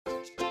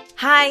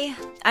Hi,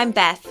 I'm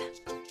Beth.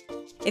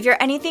 If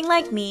you're anything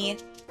like me,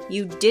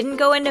 you didn't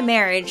go into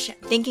marriage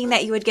thinking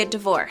that you would get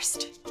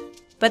divorced.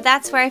 But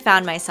that's where I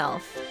found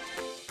myself.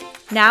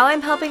 Now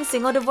I'm helping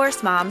single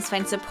divorced moms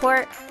find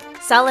support,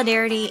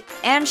 solidarity,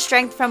 and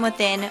strength from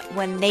within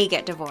when they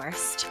get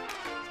divorced.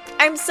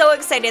 I'm so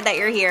excited that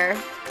you're here.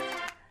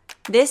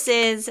 This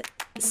is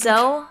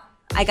So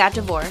I Got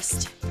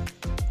Divorced.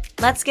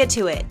 Let's get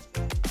to it.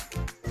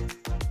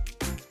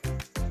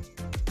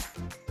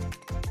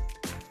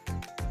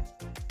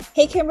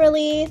 Hey,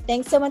 Kimberly,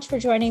 thanks so much for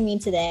joining me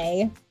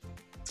today.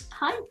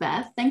 Hi,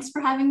 Beth. Thanks for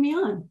having me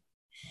on.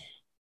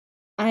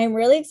 I'm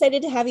really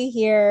excited to have you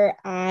here.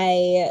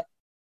 I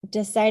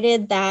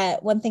decided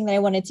that one thing that I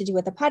wanted to do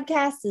with the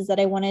podcast is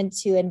that I wanted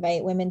to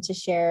invite women to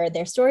share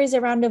their stories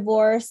around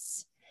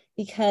divorce,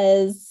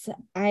 because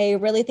I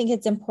really think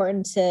it's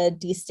important to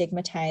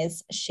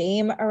destigmatize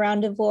shame around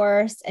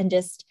divorce and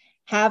just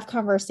have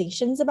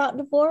conversations about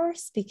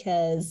divorce,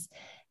 because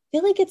I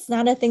feel like it's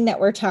not a thing that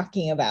we're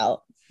talking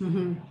about.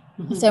 Mm-hmm.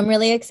 Mm-hmm. So I'm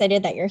really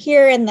excited that you're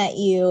here and that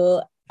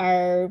you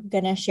are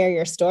going to share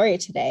your story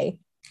today.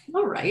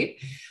 All right.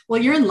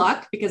 Well, you're in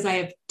luck because I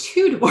have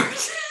 2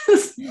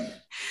 divorces.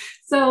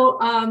 So,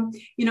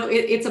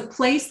 it's a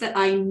place that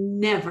I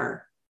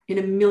never in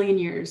a million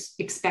years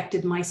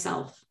expected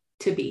myself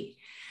to be.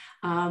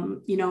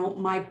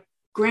 My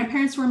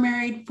grandparents were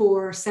married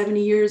for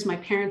 70 years. My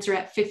parents are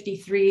at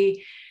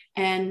 53.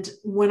 And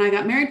when I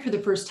got married for the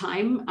first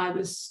time, I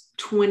was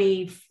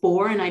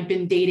 24 and I'd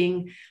been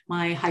dating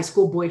my high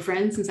school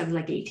boyfriend since I was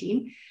like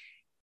 18.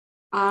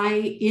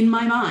 In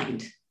my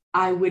mind,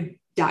 I would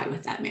die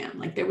with that man.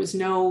 Like there was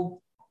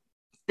no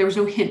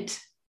hint,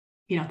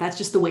 that's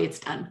just the way it's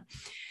done.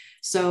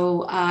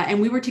 So, and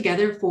we were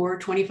together for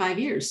 25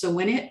 years. So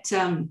when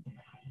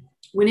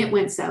it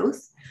went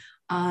south,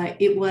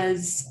 it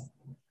was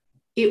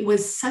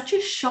such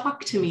a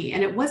shock to me.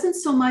 And it wasn't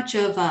so much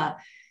of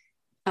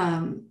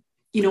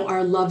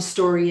our love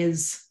story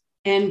is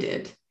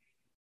ended,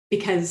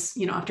 because,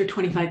 after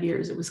 25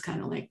 years, it was kind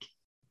of like,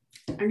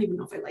 I don't even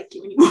know if I like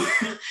you anymore.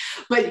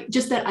 But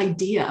just that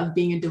idea of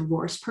being a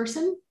divorced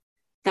person,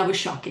 that was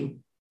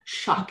shocking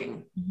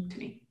mm-hmm. to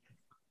me.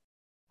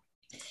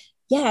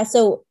 Yeah.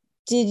 So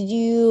did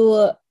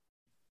you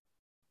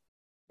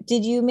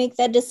make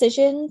that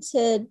decision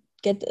to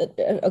get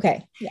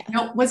okay. Yeah.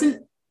 No, it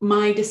wasn't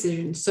my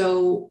decision.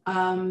 So,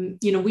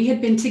 we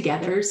had been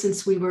together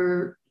since we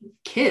were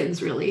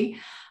kids, really.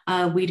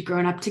 We'd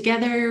grown up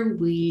together.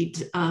 We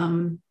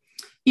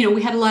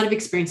had a lot of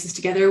experiences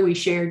together. We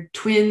shared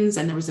twins,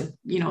 and there was a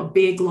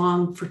big,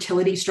 long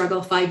fertility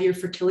struggle, 5-year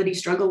fertility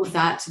struggle with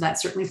that. So that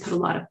certainly put a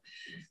lot of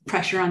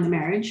pressure on the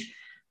marriage.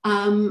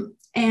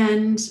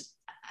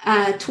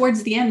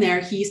 Towards the end there,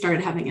 he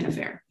started having an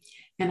affair,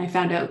 and I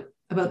found out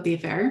about the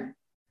affair.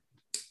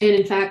 And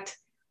in fact,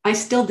 I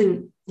still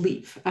didn't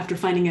leave after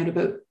finding out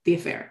about the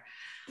affair.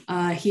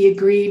 He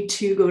agreed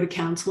to go to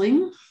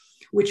counseling,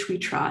 which we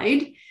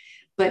tried,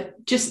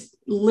 but just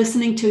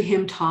listening to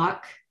him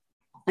talk,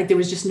 like there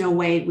was just no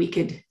way we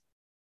could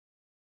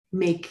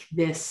make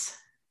this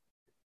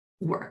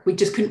work. We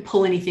just couldn't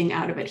pull anything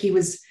out of it. He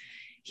was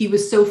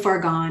so far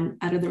gone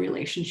out of the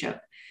relationship.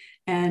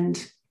 And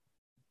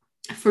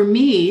for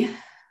me,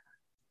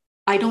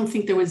 I don't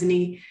think there was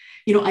any,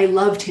 I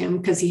loved him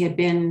because he had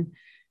been,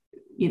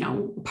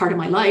 part of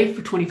my life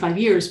for 25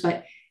 years,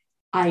 but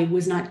I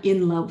was not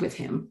in love with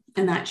him.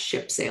 And that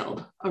ship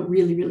sailed a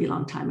really, really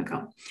long time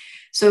ago.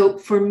 So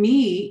for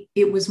me,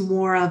 it was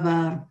more of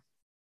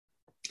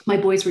my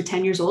boys were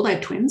 10 years old. I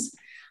have twins.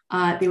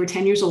 They were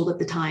 10 years old at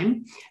the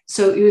time.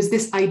 So it was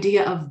this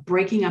idea of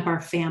breaking up our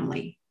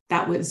family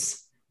that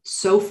was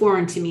so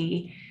foreign to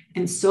me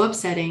and so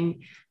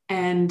upsetting.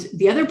 And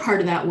the other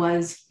part of that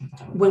was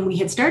when we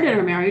had started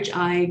our marriage,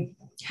 I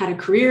had a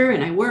career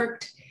and I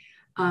worked.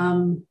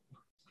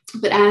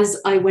 But as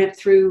I went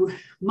through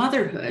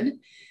motherhood,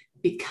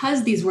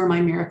 because these were my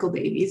miracle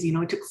babies,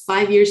 it took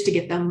 5 years to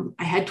get them.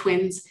 I had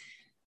twins.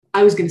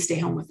 I was going to stay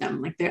home with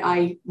them.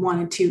 I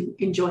wanted to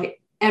enjoy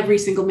every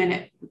single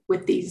minute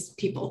with these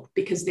people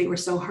because they were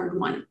so hard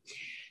won.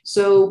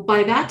 So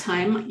by that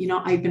time,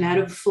 I'd been out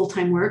of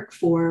full-time work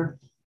for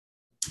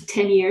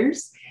 10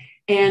 years,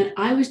 and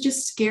I was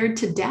just scared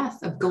to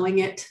death of going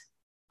it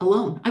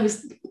alone. I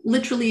was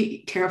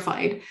literally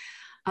terrified.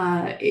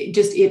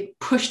 It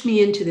pushed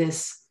me into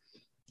this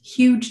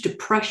huge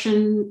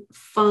depression,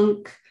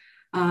 funk.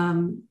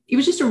 It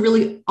was just a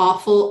really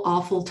awful,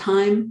 awful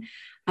time.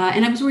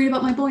 And I was worried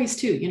about my boys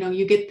too.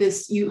 You get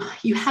this, you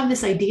have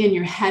this idea in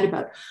your head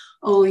about,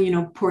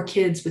 poor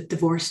kids with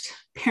divorced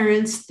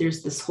parents.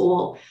 There's this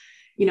whole,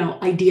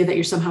 idea that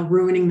you're somehow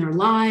ruining their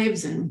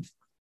lives. And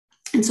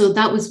so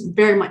that was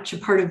very much a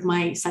part of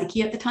my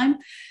psyche at the time.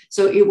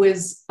 So it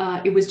was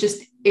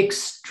just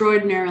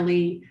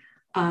extraordinarily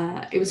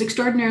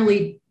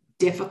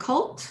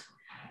difficult.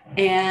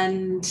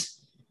 And,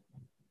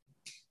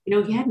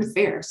 he had an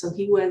affair. So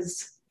he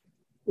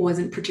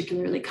wasn't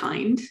particularly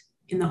kind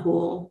in the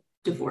whole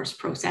divorce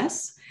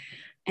process.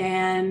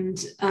 And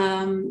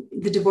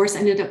the divorce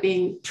ended up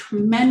being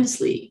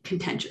tremendously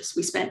contentious.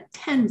 We spent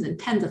tens and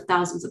tens of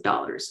thousands of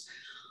dollars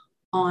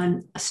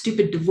on a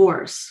stupid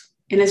divorce.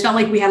 And it's not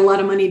like we had a lot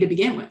of money to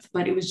begin with,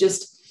 but it was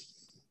just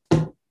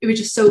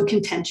so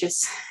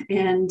contentious.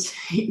 And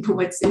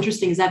what's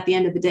interesting is at the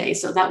end of the day,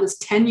 so that was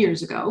 10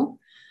 years ago.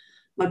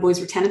 My boys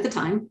were 10 at the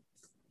time.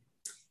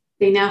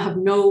 They now have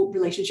no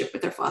relationship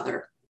with their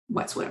father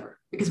whatsoever,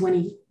 because when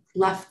he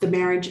left the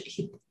marriage,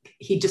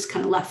 he just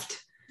kind of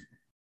left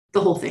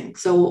the whole thing.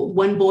 So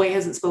one boy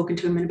hasn't spoken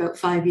to him in about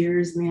 5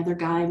 years, and the other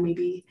guy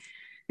maybe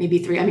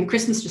 3. I mean,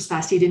 Christmas just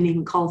passed. He didn't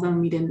even call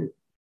them. He didn't,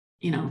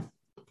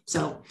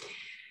 so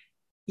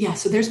yeah.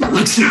 So there's my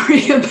long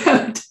story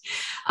about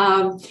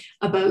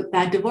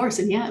that divorce.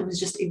 And yeah, it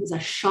was a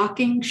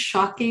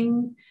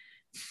shocking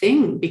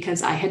thing,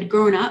 because I had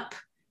grown up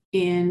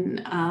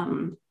in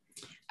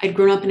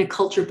a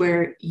culture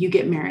where you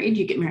get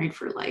married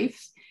for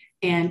life.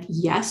 And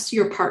yes,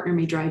 your partner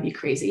may drive you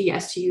crazy.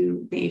 Yes,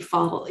 you may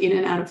fall in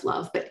and out of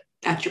love, but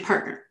that's your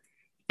partner,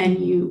 and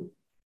you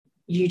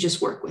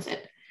just work with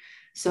it.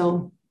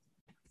 So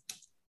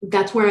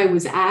that's where I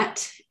was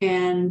at.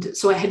 And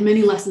so I had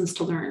many lessons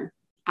to learn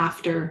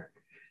after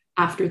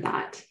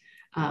that.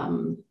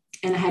 And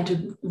I had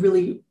to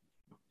really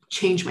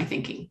change my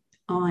thinking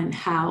on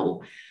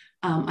how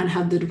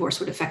the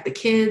divorce would affect the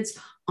kids,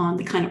 on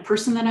the kind of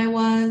person that I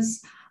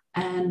was.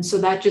 And so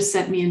that just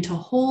set me into a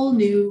whole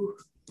new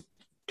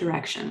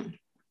direction.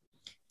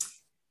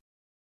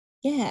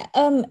 Yeah.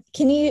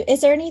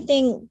 Is there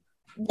anything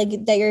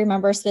like that you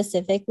remember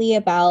specifically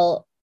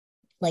about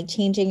like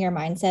changing your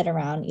mindset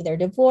around either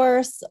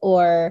divorce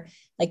or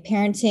like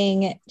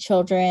parenting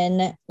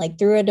children like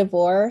through a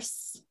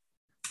divorce?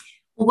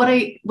 What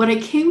I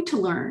came to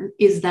learn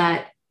is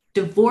that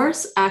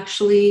divorce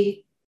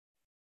actually,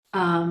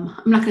 I'm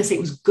not going to say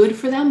it was good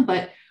for them,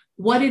 but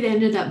what it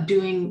ended up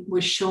doing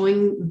was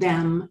showing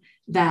them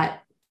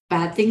that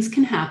bad things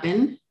can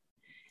happen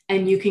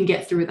and you can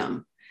get through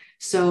them.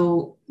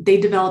 So they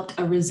developed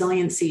a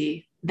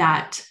resiliency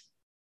that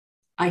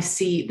I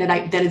see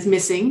that is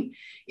missing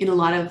in a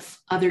lot of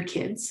other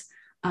kids.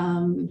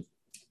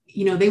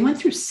 They went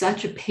through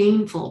such a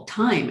painful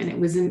time, and it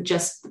wasn't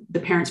just the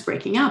parents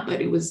breaking up,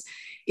 but it was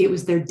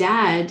their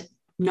dad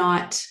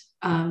not,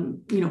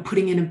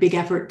 putting in a big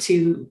effort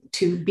to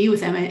be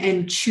with them,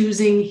 and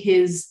choosing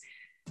his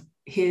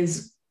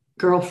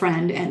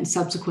girlfriend and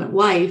subsequent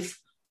wife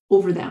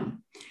over them.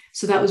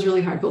 So that was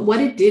really hard. But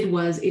what it did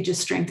was it just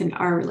strengthened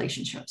our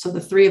relationship. So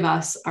the three of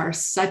us are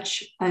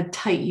such a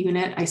tight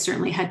unit. I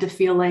certainly had to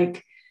feel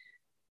like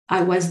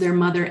I was their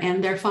mother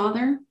and their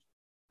father.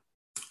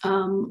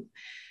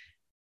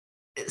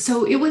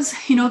 So it was,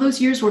 those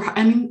years were,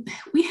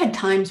 we had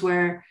times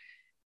where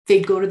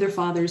they'd go to their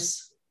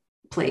father's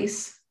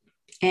place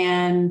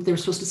and they were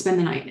supposed to spend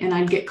the night, and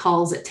I'd get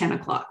calls at 10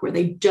 o'clock where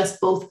they'd just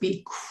both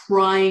be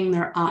crying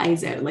their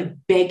eyes out, like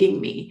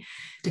begging me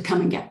to come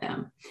and get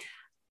them.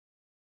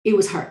 It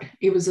was hard.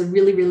 It was a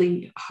really,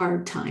 really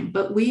hard time,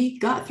 but we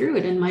got through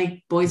it. And my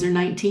boys are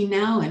 19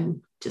 now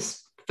and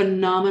just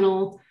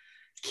phenomenal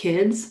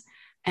kids.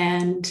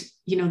 And,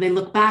 they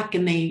look back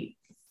and they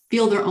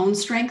feel their own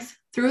strength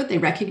through it. They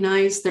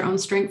recognize their own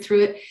strength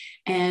through it.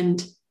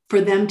 And for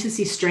them to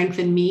see strength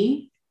in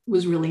me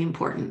was really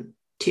important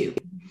too.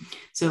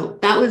 So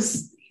that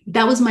was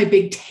my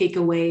big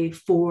takeaway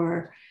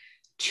for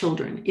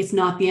children. It's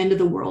not the end of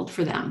the world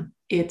for them.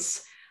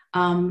 It's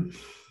an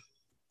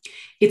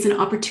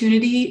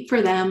opportunity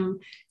for them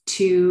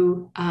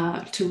to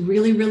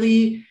really,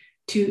 really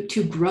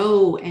to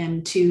grow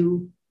and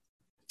to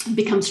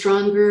become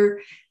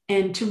stronger,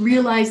 and to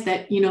realize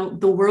that,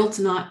 the world's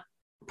not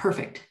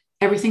perfect.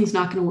 Everything's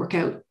not going to work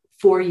out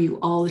for you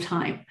all the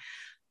time,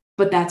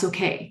 but that's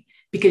okay,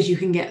 because you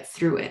can get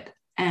through it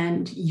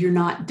and you're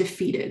not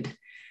defeated.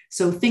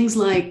 So things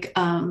like,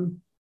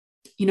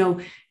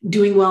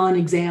 doing well on an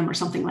exam or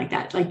something like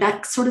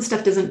that sort of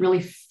stuff doesn't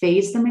really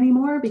faze them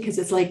anymore, because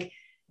it's like,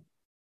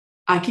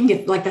 I can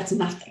get, like, that's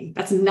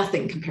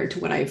nothing compared to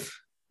what I've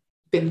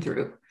been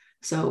through.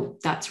 So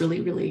that's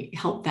really, really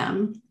helped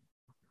them.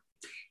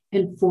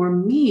 And for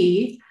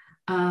me,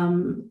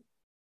 right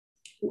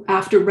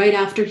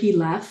after he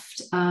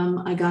left,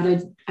 I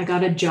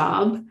got a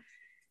job,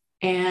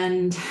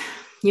 and,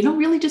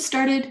 really just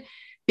started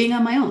being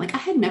on my own. Like I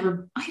had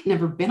never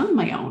been on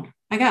my own.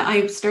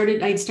 I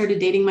started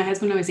dating my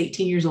husband when I was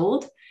 18 years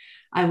old.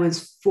 I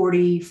was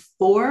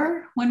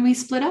 44 when we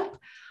split up.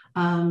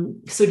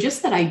 So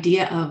just that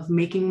idea of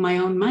making my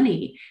own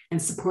money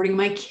and supporting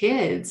my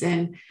kids.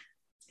 And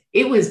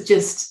it was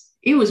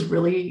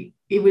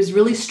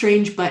really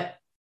strange, but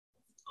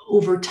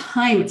over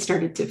time, it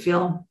started to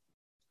feel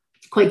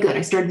quite good.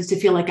 I started to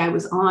feel like I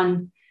was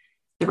on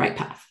the right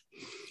path.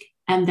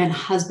 And then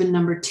husband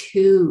number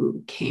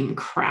 2 came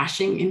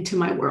crashing into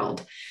my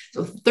world.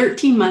 So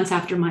 13 months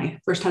after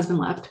my first husband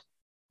left,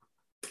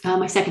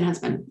 my second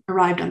husband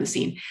arrived on the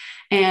scene.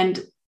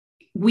 And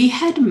we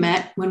had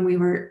met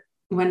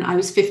when I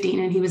was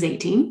 15 and he was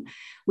 18.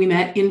 We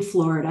met in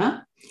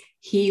Florida,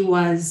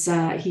 He's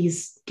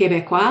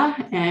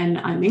Quebecois and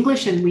I'm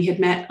English, and we had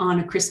met on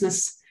a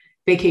Christmas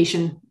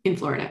vacation in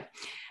Florida.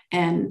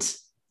 And,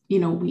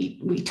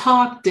 we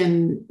talked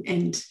and,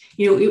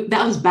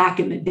 that was back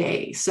in the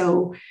day.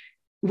 So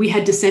we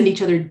had to send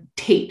each other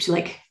tapes,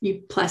 like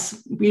we'd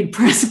press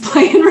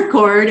play and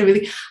record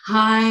everything.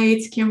 Hi,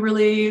 it's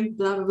Kimberly,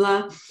 blah, blah,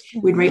 blah.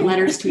 We'd write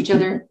letters to each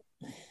other.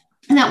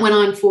 And that went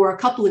on for a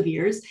couple of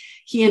years.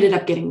 He ended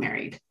up getting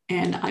married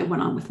and I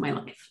went on with my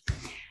life.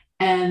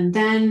 And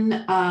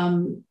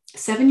then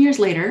 7 years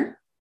later,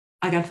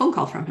 I got a phone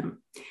call from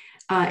him.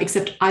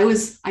 Except I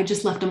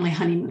just left on my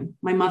honeymoon.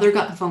 My mother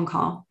got the phone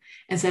call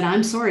and said,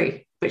 I'm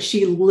sorry, but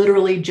she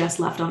literally just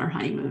left on her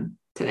honeymoon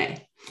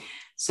today.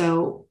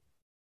 So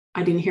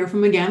I didn't hear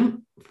from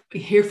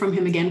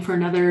him again for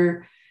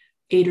another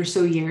 8 or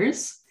so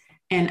years.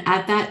 And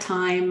at that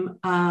time,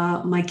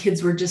 my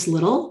kids were just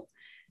little.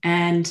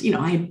 And,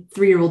 I had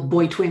 3-year-old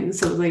boy twins.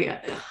 So it was like,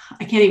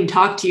 I can't even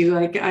talk to you.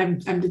 Like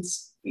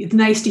it's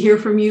nice to hear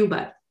from you,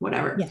 but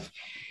whatever. Yeah.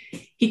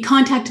 He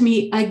contacted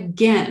me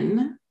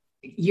again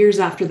years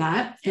after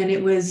that. And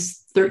it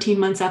was 13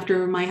 months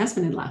after my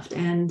husband had left.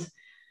 And,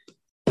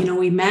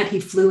 we met, he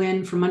flew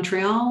in from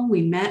Montreal.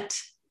 We met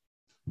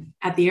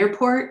at the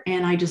airport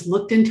and I just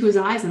looked into his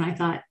eyes and I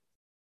thought,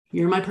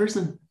 you're my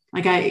person.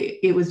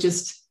 It was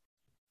just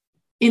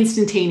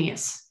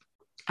instantaneous.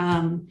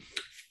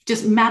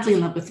 Just madly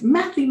in love with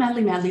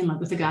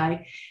the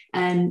guy.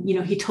 And,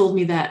 he told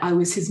me that I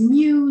was his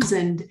muse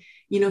and,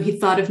 he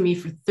thought of me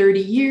for 30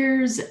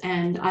 years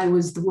and I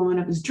was the woman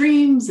of his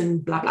dreams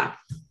and blah, blah.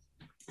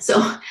 So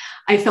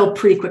I fell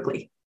pretty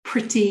quickly.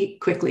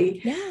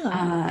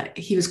 Yeah.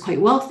 He was quite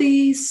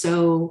wealthy.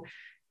 So,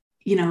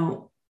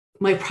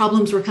 my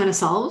problems were kind of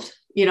solved.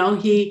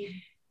 When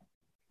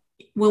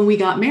we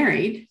got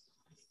married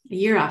a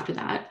year after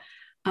that,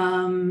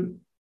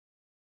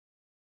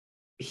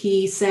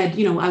 he said,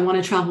 I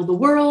want to travel the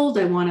world.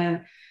 I want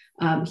to,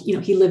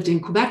 he lived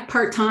in Quebec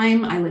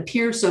part-time. I lived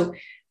here. So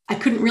I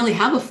couldn't really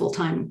have a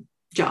full-time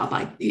job.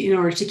 In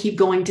order to keep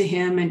going to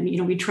him and,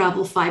 we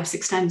travel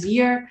 5-6 times a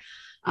year.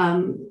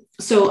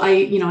 So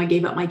I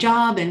gave up my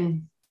job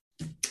and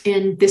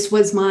this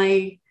was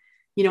my,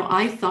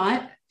 I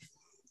thought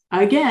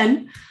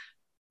again,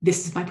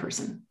 this is my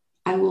person.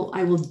 I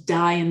will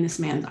die in this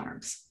man's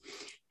arms.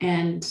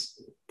 And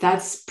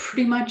that's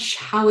pretty much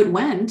how it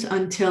went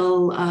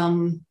until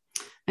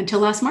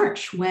last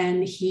March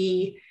when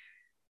he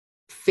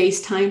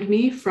FaceTimed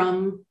me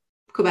from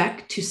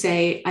Quebec to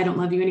say, I don't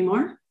love you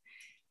anymore.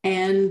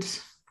 And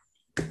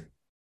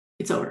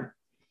it's over.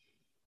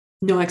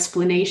 No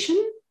explanation,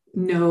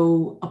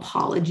 no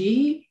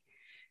apology,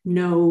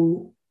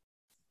 no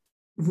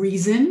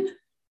reason,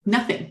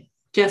 nothing.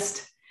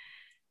 Just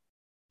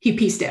he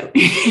peaced out.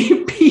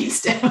 He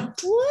peaced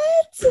out.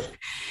 What?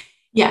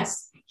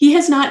 Yes. He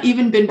has not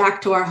even been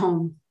back to our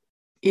home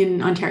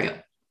in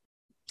Ontario.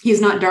 He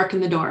has not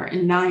darkened the door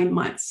in 9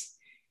 months.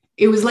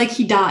 It was like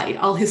he died.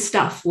 All his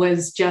stuff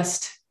was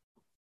just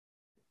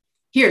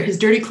here, his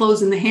dirty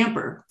clothes in the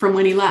hamper from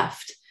when he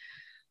left.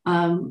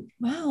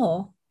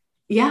 Wow.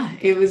 Yeah,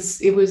 it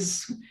was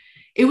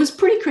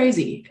pretty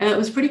crazy. It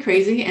was pretty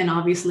crazy. And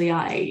obviously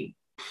I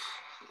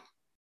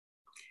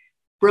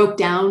broke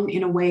down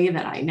in a way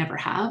that I never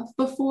have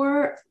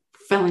before,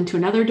 fell into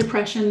another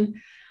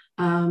depression.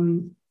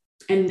 And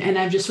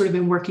I've just sort of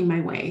been working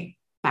my way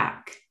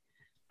back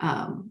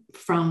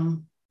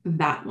from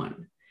that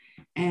one.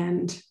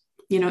 And,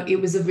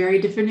 it was a very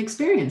different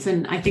experience.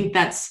 And I think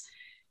that's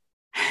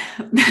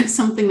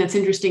something that's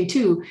interesting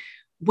too.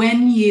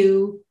 When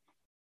you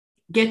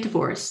get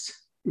divorced,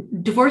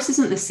 divorce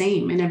isn't the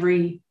same in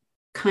every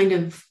kind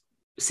of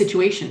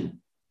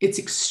situation. It's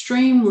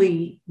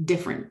extremely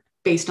different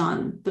based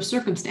on the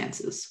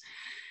circumstances.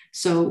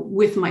 So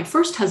with my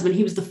first husband,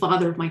 he was the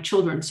father of my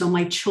children. So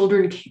my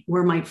children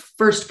were my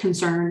first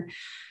concern.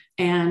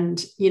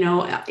 And,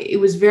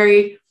 it was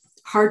very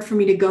hard for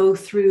me to go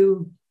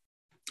through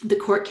the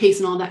court case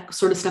and all that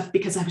sort of stuff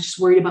because I was just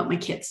worried about my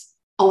kids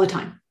all the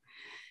time.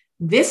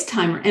 This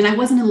time, and I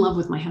wasn't in love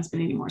with my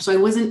husband anymore. So I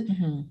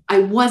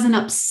wasn't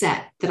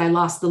upset that I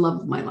lost the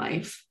love of my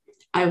life.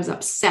 I was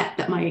upset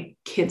that my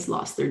kids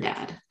lost their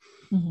dad.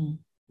 Mm-hmm.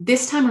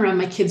 This time around,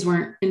 my kids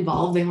weren't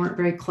involved. They weren't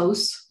very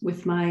close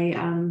with my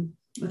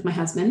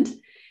husband,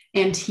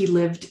 and he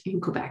lived in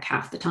Quebec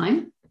half the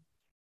time.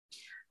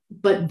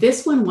 But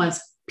this one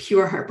was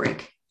pure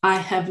heartbreak. I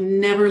have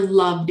never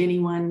loved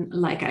anyone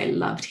like I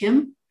loved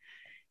him.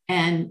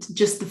 And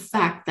just the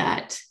fact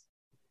that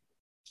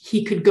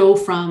he could go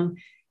from,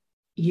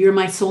 you're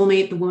my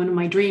soulmate, the woman of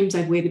my dreams,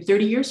 I've waited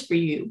 30 years for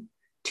you,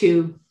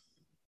 to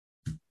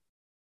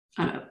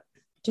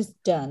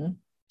just done.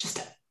 Just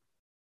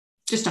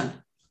done.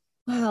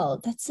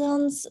 Wow, that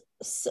sounds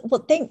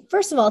well.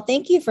 First of all,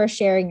 thank you for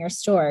sharing your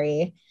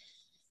story.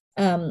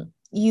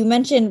 You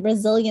mentioned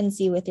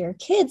resiliency with your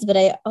kids, but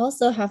I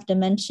also have to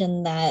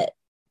mention that,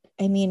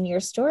 your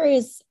story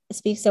is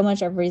speaks so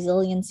much of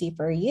resiliency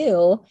for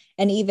you.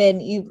 And even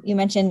you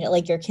mentioned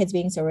like your kids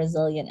being so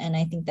resilient. And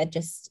I think that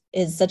just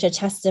is such a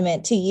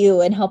testament to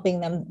you and helping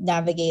them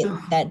navigate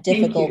that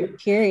difficult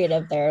period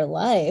of their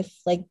life.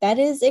 Like that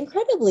is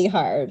incredibly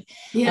hard.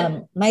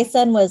 Yeah. My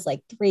son was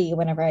like 3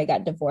 whenever I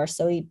got divorced.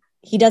 So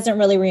he doesn't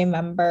really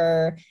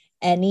remember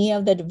any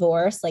of the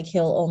divorce. Like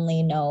he'll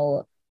only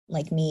know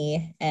like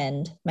me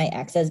and my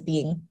ex as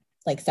being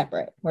like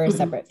separate. We're a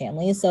separate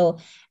family. So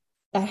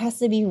that has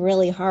to be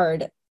really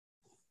hard,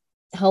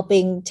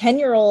 helping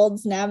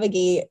 10-year-olds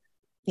navigate,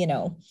 you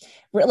know,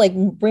 like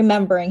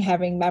remembering,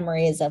 having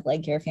memories of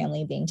like your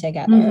family being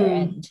together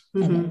and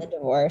then the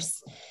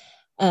divorce.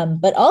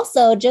 But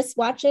also just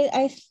watching,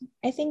 I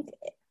think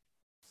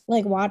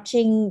like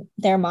watching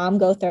their mom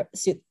go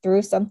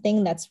through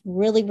something that's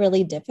really,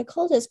 really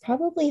difficult is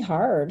probably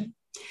hard.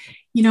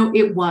 You know,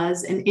 it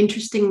was. And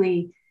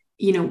interestingly,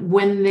 you know,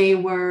 when they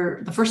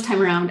were the first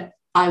time around,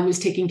 I was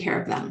taking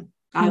care of them.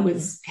 I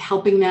was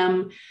helping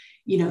them.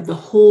 You know, the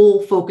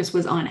whole focus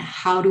was on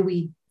how do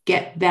we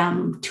get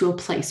them to a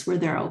place where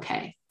they're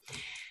okay.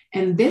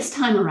 And this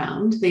time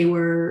around, they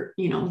were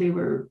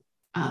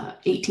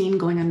 18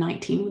 going on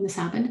 19 when this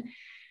happened.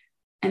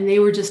 And they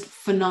were just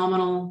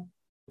phenomenal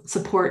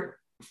support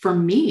for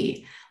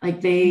me.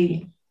 Like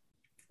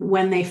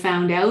when they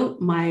found out,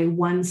 my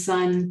one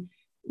son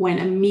went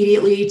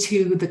immediately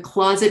to the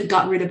closet,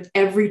 got rid of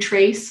every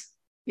trace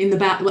in the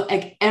back,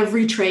 like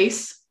every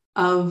trace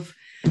of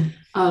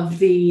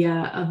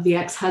the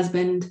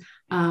ex-husband.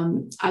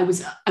 I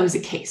was a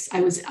case.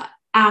 I was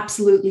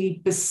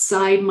absolutely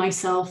beside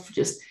myself,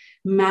 just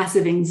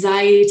massive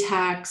anxiety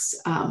attacks,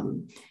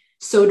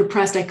 so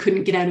depressed I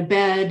couldn't get out of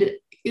bed.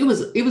 It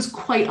was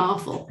quite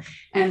awful.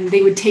 And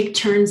they would take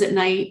turns at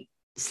night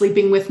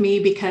sleeping with me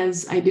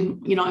because I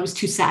was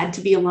too sad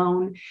to be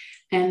alone.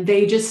 And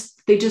they just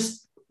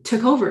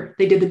took over.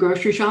 They did the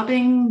grocery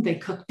shopping, they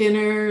cooked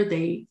dinner,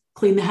 they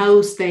cleaned the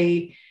house,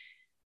 they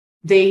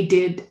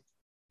did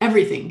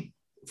everything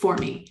for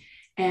me.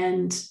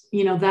 And,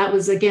 you know, that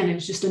was, again, it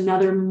was just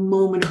another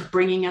moment of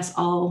bringing us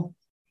all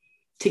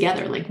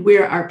together. Like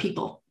we're our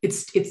people.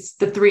 It's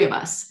the 3 of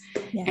us.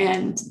 Yeah.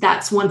 And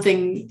that's one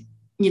thing,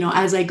 you know,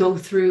 as I go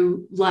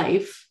through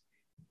life,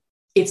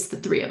 it's the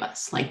 3 of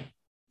us. Like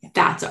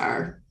that's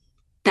our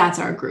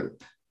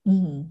group.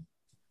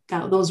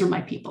 Those are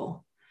my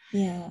people.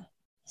 Yeah.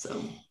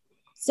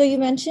 So you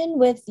mentioned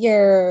with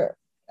your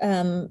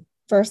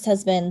first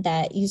husband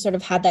that you sort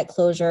of had that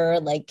closure,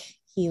 like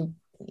he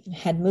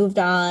had moved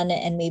on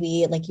and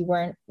maybe like you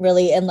weren't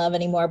really in love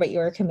anymore, but you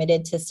were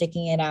committed to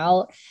sticking it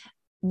out.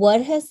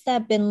 What has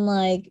that been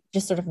like,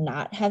 just sort of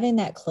not having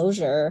that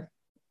closure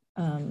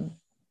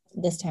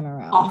this time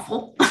around?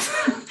 Awful.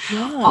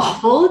 Yeah.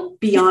 Awful,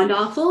 beyond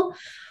awful.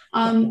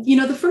 You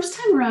know, the first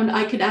time around,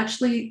 I could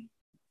actually,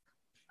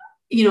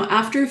 you know,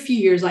 after a few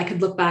years, I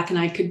could look back and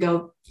I could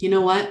go, you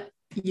know what?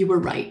 You were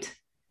right.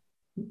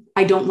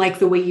 I don't like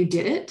the way you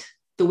did it.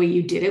 The way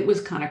you did it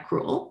was kind of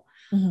cruel,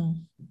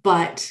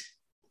 but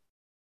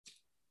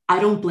I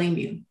don't blame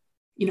you.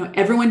 You know,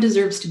 everyone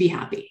deserves to be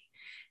happy,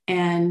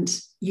 and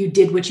you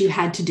did what you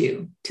had to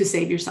do to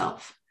save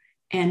yourself.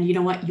 And you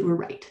know what? You were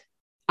right.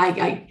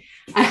 I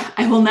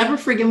will never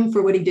forgive him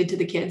for what he did to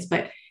the kids,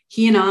 but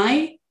he and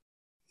I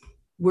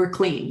were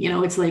clean. You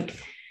know, it's like,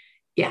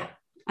 yeah,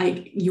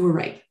 you were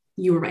right.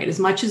 You were right. As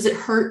much as it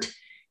hurt,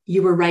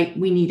 you were right.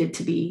 We needed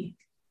to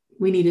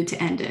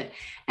end it.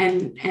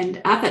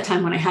 And at that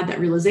time, when I had that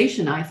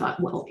realization, I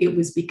thought, well, it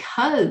was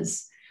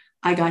because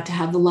I got to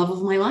have the love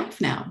of my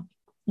life now.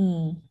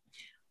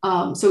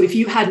 So if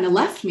you hadn't have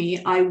left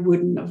me, I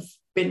wouldn't have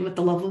been with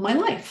the love of my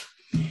life.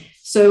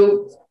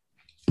 So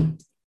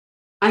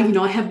I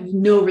have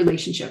no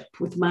relationship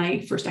with my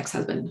first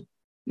ex-husband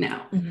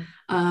now.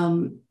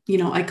 You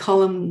know, I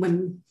call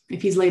him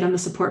if he's late on the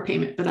support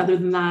payment, but other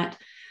than that,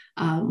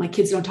 my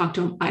kids don't talk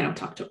to him. I don't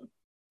talk to him.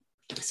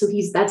 So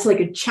that's like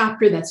a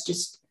chapter that's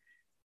just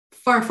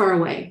far, far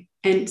away.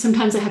 And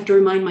sometimes I have to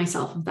remind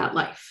myself of that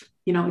life.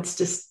 You know, it's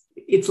just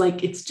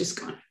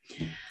gone.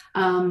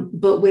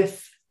 But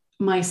with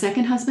my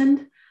second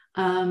husband,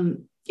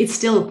 it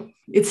still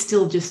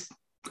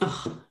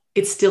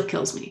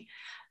kills me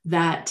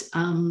that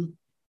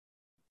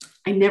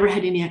I never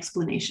had any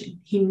explanation.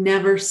 He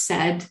never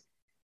said,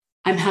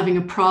 I'm having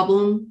a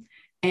problem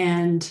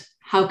and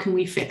how can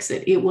we fix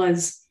it? It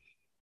was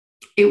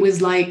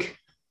like,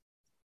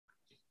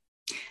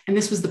 and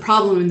this was the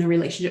problem in the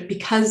relationship,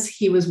 because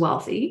he was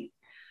wealthy,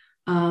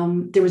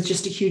 there was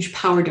just a huge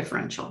power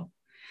differential.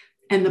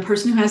 And the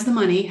person who has the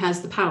money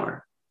has the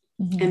power.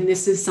 And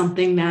this is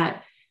something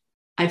that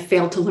I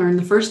failed to learn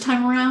the first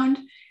time around,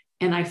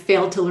 and I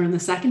failed to learn the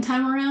second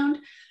time around.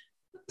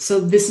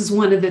 So this is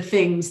one of the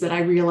things that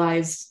I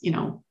realized, you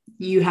know,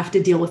 you have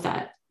to deal with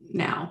that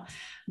now.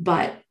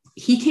 But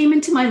he came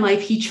into my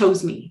life. He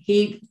chose me.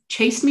 He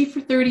chased me for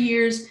 30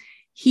 years.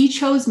 He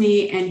chose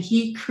me, and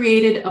he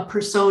created a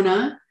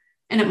persona,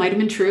 and it might've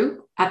been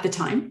true at the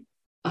time.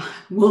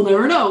 We'll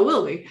never know,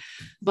 will we?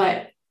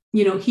 But,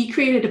 you know, he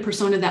created a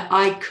persona that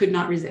I could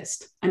not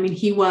resist. I mean,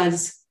 he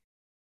was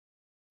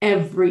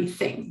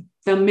everything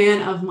the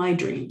man of my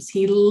dreams.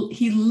 He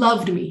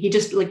loved me. He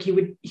just like, he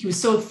was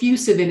so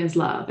effusive in his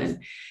love.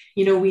 And,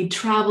 you know, we'd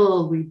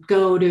travel, we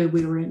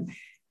were in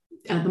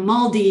the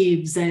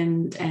Maldives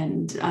and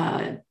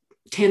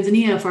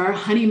Tanzania for our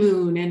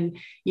honeymoon. And,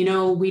 you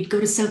know, we'd go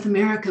to South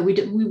America. We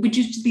would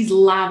do these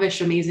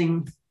lavish,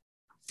 amazing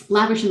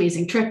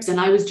trips. And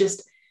I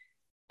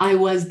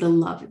was the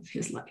love of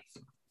his life.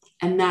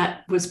 And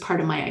that was part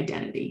of my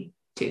identity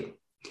too.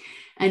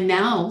 And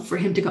now for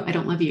him to go, I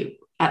don't love you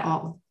at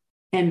all.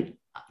 And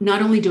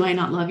not only do I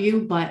not love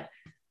you, but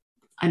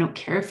I don't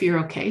care if you're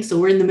okay. So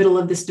we're in the middle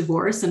of this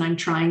divorce and I'm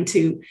trying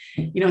to,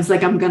 you know, it's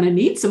like, I'm going to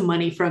need some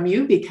money from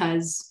you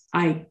because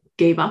I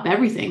gave up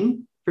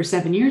everything for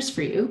 7 years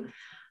for you.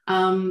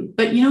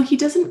 But, you know, he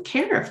doesn't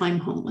care if I'm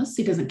homeless.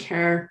 He doesn't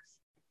care.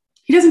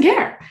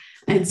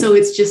 And so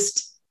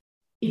it's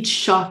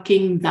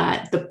shocking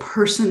that the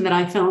person that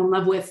I fell in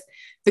love with,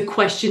 the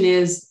question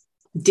is,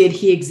 did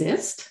he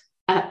exist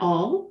at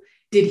all?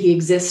 Did he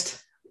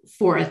exist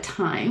for a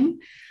time?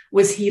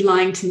 Was he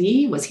lying to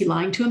me? Was he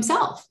lying to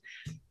himself?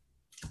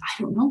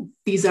 I don't know.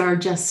 These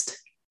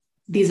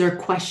are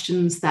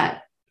questions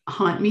that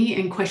haunt me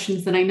and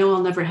questions that I know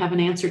I'll never have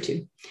an answer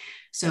to.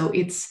 So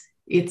it's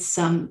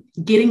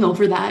getting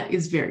over that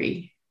is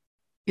very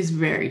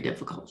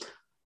difficult.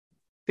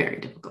 Very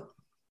difficult.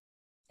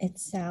 It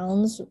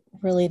sounds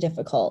really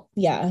difficult.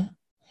 Yeah.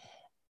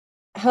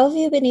 How have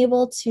you been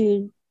able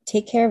to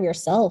take care of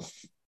yourself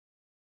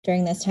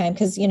during this time?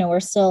 Because, you know, we're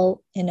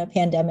still in a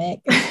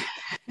pandemic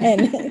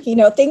and, you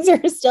know, things are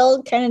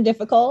still kind of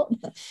difficult.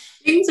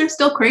 Things are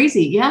still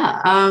crazy.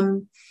 Yeah.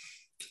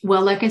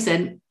 Well, like I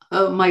said,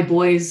 my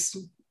boys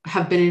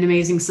have been an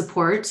amazing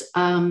support.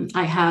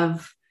 I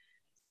have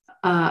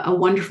a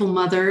wonderful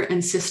mother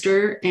and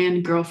sister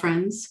and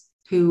girlfriends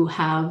who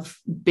have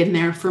been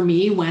there for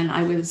me when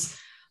I was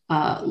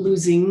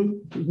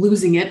losing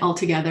it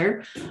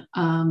altogether.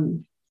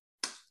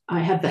 I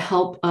have the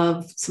help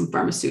of some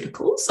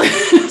pharmaceuticals.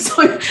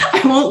 So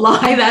I won't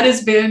lie. That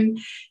has been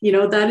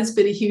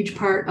a huge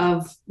part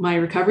of my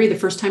recovery the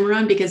first time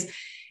around, because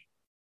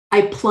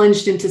I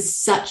plunged into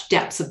such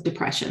depths of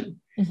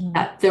depression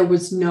that there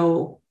was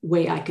no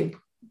way I could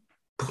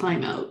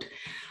climb out.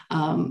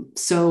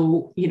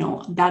 So, you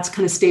know, that's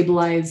kind of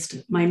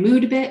stabilized my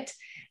mood a bit,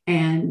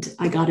 and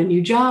I got a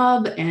new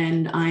job,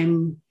 and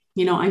I'm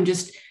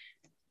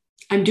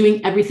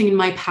doing everything in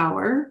my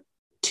power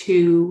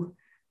to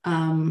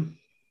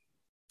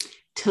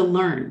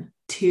learn,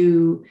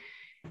 to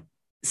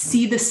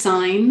see the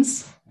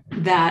signs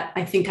that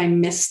I think I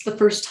missed the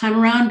first time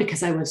around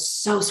because I was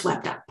so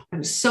swept up. I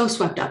was so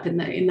swept up in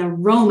the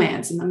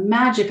romance and the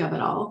magic of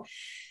it all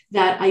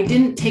that I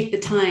didn't take the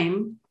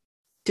time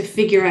to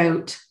figure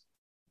out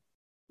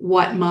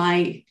what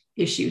my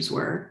issues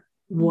were,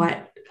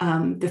 what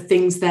the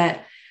things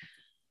that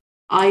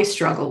I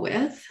struggle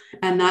with.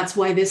 And that's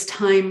why this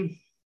time,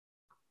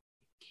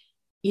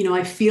 you know,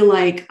 I feel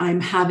like I'm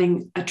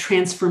having a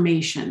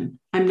transformation.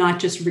 I'm not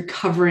just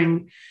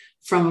recovering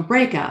from a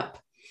breakup.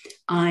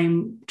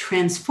 I'm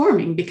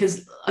transforming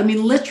because, I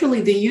mean,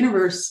 literally the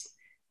universe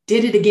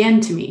did it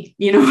again to me.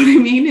 You know what I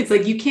mean? It's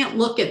like, you can't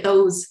look at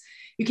those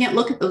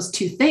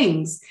two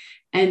things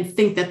and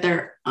think that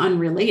they're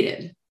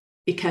unrelated,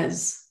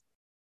 because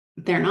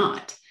they're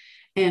not.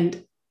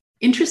 And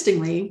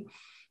interestingly,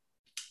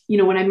 you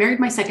know, when I married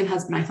my second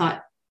husband, I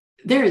thought,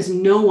 there is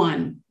no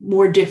one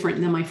more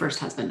different than my first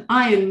husband.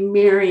 I am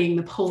marrying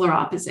the polar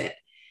opposite.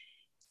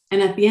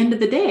 And at the end of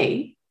the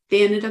day,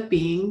 they ended up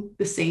being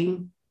the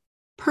same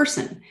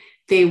person.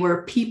 They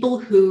were people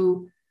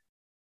who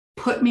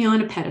put me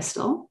on a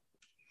pedestal,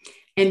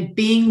 and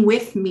being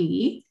with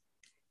me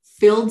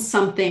filled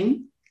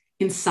something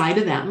inside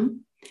of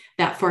them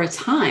that for a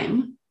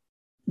time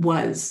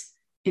was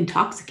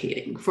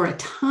intoxicating. For a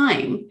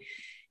time,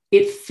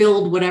 it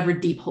filled whatever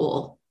deep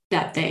hole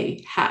that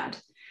they had.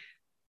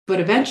 But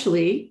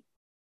eventually,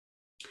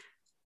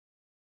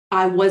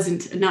 I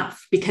wasn't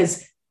enough,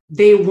 because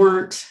they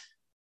weren't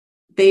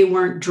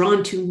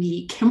drawn to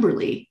me,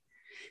 Kimberly.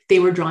 They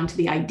were drawn to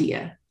the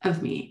idea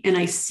of me. And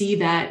I see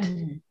that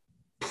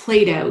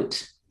played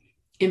out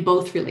in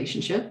both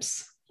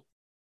relationships.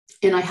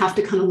 And I have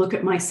to kind of look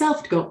at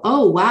myself to go,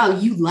 oh, wow,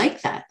 you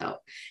like that though.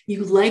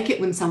 You like it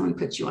when someone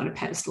puts you on a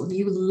pedestal.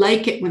 You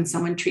like it when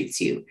someone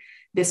treats you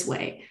this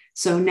way.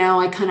 So now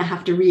I kind of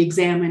have to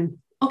re-examine,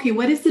 okay,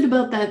 what is it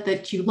about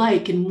that you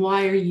like, and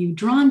why are you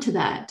drawn to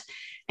that?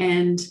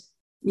 And,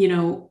 you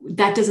know,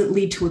 that doesn't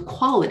lead to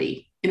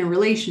equality in a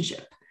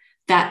relationship.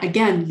 That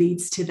again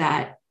leads to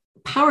that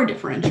power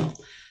differential.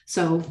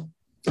 So,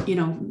 you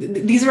know,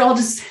 these are all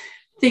just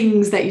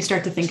things that you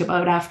start to think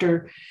about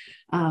after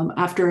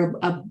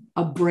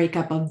a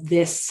breakup of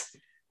this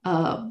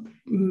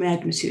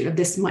magnitude, of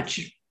this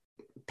much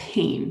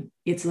pain.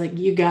 It's like,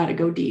 you got to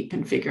go deep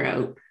and figure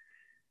out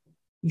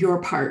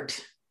your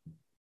part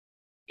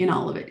in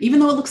all of it, even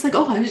though it looks like,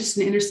 oh, I was just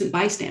an innocent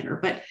bystander,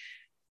 but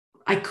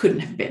I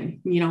couldn't have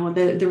been. You know,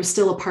 there was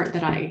still a part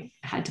that I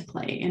had to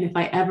play. And if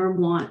I ever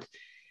want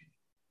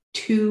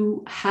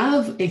to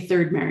have a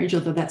third marriage,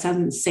 although that sounds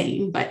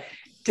insane, but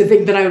to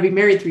think that I would be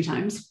married 3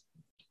 times.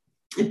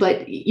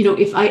 But,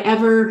 if I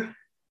ever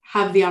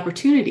have the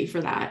opportunity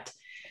for that,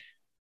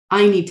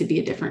 I need to be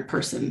a different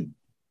person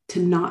to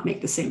not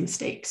make the same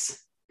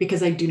mistakes,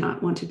 because I do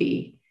not want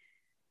to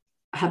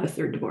have a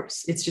 3rd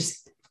divorce. It's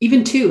just,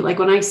 even 2, like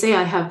when I say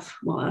I'm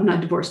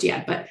not divorced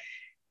yet, but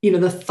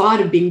the thought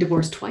of being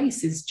divorced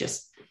twice is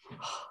just,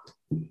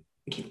 I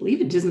can't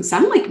believe it doesn't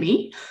sound like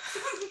me,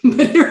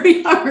 but here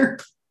we are.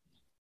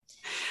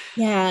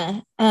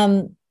 Yeah.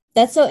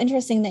 That's so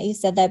interesting that you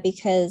said that,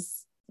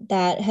 because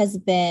that has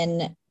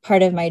been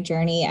part of my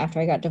journey after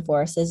I got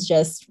divorced, is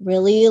just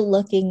really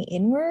looking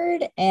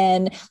inward.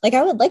 And like,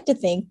 I would like to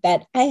think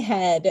that I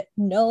had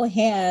no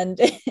hand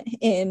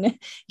in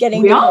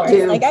getting divorced.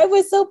 Like, I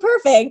was so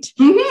perfect.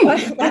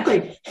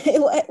 Exactly.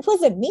 It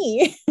wasn't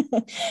me.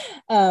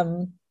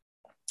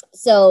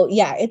 So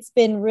yeah, it's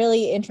been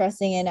really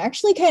interesting and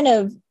actually kind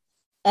of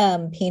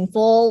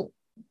painful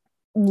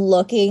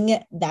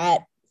looking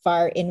that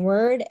far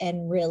inward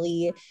and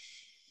really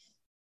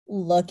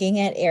looking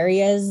at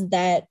areas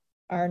that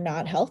are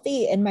not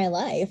healthy in my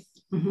life.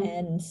 Mm-hmm.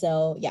 And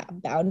so, yeah,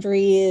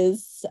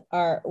 boundaries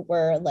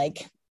were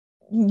like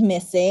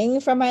missing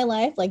from my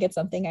life. Like, it's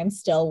something I'm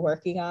still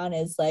working on,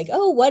 is like,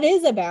 oh, what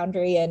is a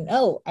boundary? And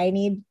I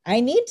need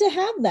to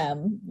have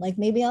them. Like,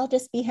 maybe I'll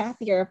just be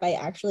happier if I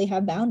actually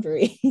have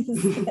boundaries.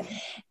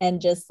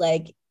 And just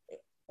like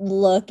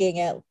looking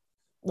at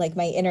like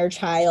my inner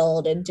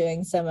child and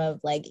doing some of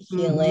like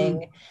healing.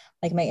 Mm-hmm.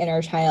 Like, my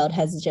inner child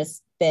has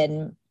just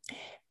been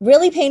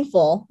really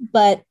painful,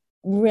 but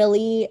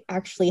really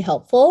actually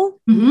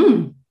helpful.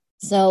 Mm-hmm.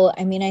 So,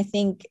 I mean, I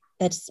think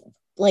that's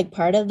like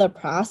part of the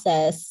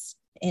process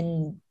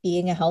in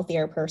being a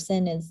healthier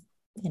person is,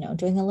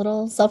 doing a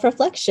little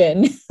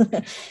self-reflection.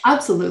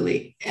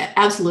 Absolutely.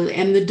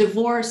 And the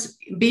divorce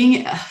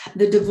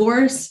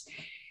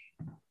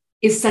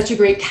is such a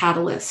great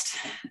catalyst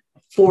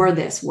for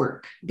this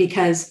work,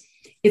 because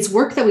it's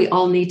work that we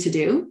all need to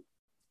do,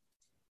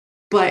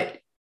 but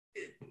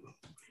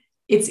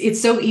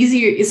it's so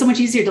much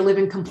easier to live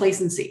in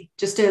complacency,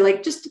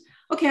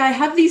 okay, I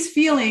have these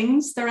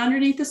feelings, they're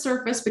underneath the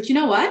surface, but you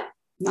know what?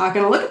 Not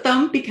going to look at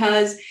them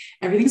because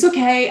everything's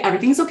okay.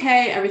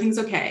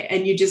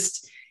 And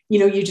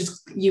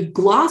you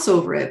gloss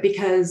over it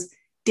because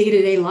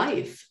day-to-day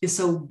life is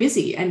so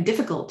busy and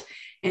difficult.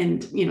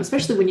 And,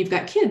 especially when you've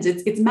got kids,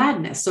 it's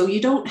madness. So you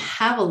don't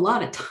have a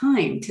lot of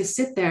time to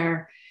sit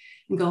there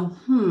and go,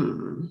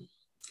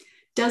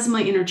 does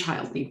my inner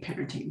child need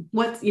parenting?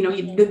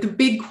 The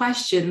big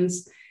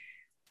questions,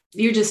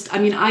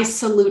 I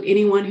salute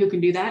anyone who can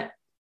do that.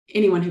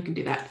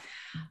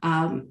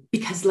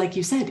 Because like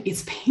you said,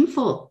 it's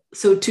painful.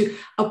 So to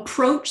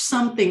approach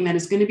something that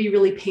is going to be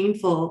really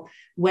painful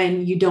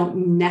when you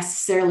don't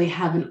necessarily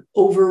have an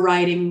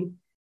overriding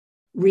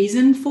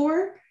reason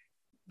for,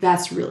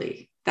 that's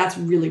really,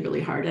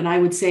 really hard. And I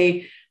would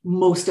say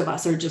most of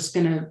us are just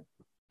going to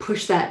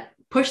push that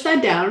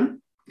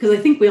down, because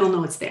I think we all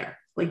know it's there.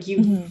 Like, you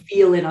mm-hmm.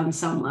 feel it on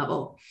some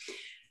level,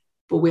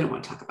 but we don't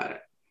want to talk about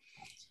it.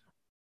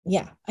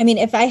 Yeah. I mean,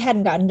 if I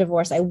hadn't gotten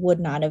divorced, I would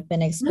not have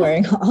been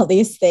exploring all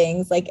these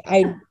things. Like,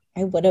 I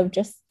would have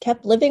just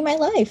kept living my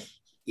life.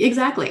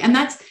 Exactly. And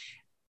that's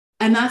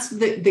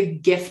the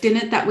gift in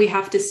it that we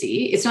have to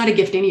see. It's not a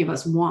gift any of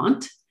us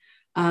want.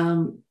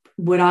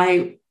 Would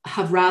I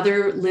have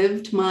rather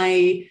lived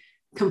my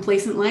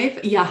complacent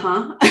life? Yeah.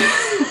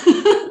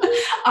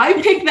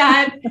 I pick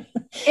that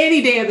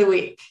any day of the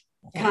week,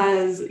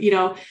 because,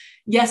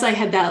 yes, I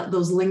had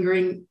those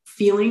lingering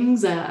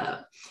feelings,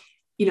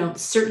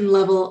 certain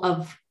level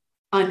of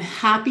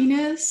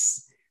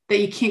unhappiness that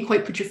you can't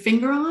quite put your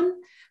finger on,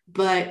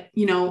 but,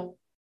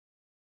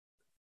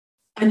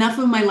 enough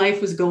of my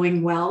life was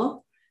going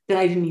well that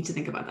I didn't need to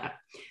think about that.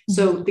 Mm-hmm.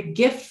 So the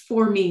gift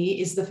for me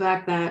is the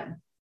fact that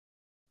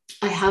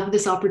I have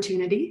this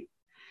opportunity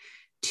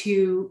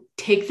to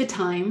take the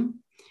time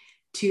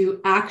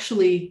to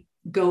actually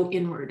go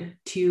inward,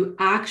 to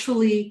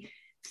actually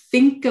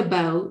think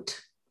about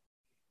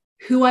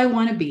who I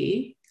want to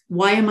be.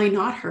 Why am I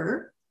not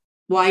her?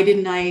 Why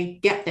didn't I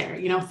get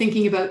there?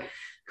 Thinking about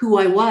who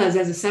I was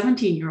as a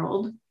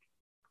 17-year-old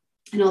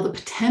and all the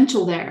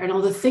potential there and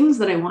all the things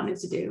that I wanted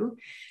to do.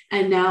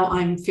 And now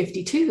I'm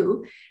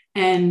 52.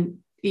 And,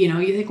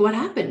 you think, what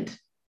happened?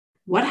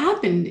 What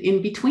happened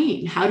in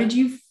between? How did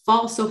you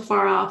fall so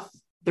far off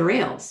the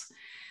rails?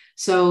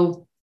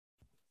 So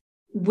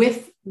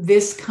with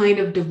this kind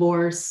of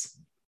divorce,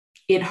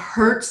 it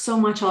hurts so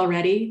much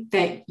already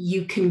that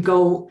you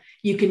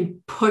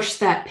can push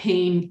that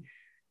pain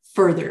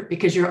further,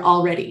 because you're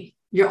already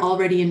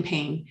in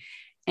pain.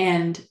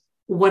 And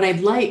what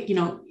I'd like,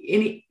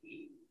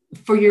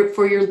 for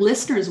your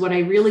listeners, what I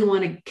really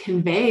want to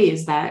convey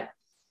is that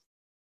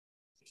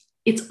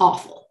it's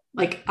awful.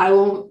 Like, I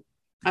won't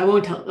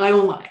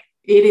lie.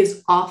 It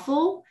is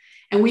awful.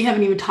 And we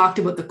haven't even talked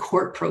about the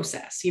court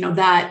process.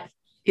 That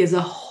is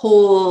a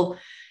whole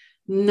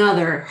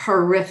nother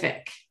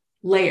horrific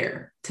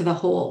layer to the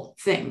whole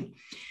thing.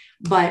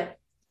 But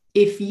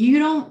if you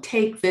don't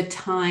take the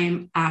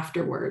time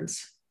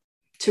afterwards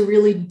to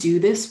really do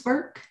this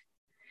work,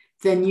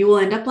 then you will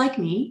end up like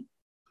me,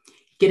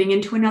 getting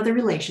into another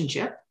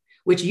relationship,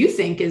 which you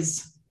think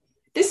is,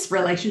 this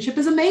relationship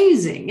is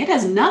amazing. It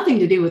has nothing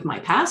to do with my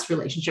past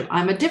relationship.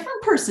 I'm a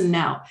different person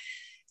now.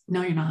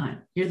 No, you're not.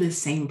 You're the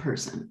same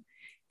person.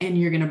 And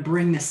you're going to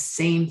bring the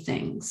same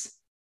things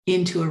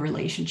into a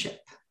relationship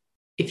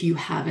if you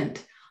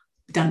haven't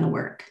done the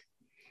work.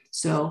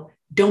 So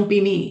don't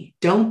be me.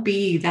 Don't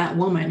be that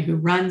woman who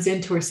runs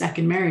into her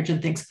second marriage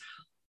and thinks,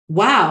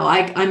 wow,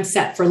 I'm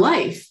set for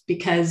life,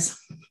 because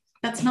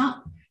that's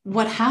not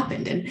what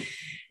happened. And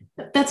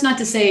that's not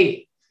to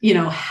say,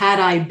 had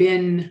I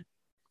been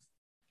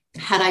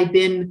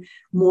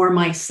more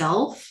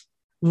myself,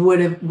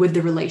 would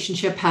the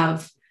relationship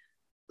have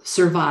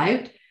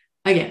survived?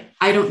 Again,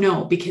 I don't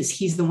know, because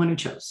he's the one who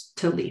chose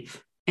to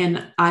leave.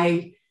 And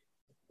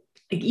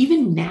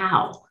even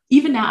now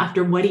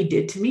after what he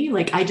did to me,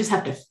 I just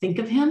have to think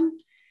of him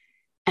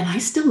and I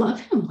still love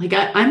him.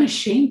 I'm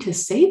ashamed to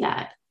say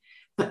that,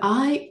 but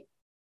I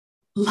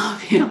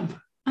love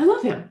him. I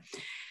love him.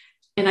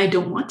 And I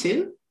don't want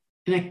to.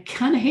 And I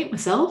kind of hate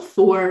myself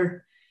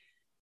for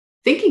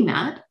thinking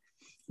that,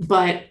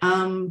 but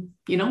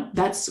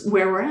that's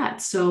where we're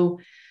at. So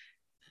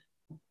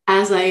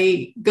as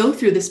I go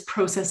through this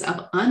process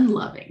of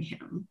unloving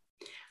him,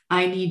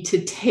 I need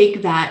to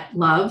take that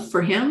love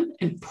for him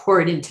and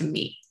pour it into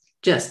me.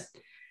 Just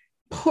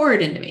pour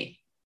it into me,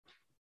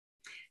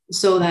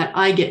 so that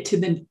I get to a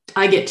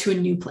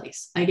new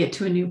place. I get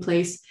to a new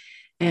place,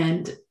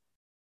 and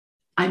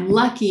I'm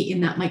lucky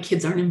in that my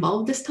kids aren't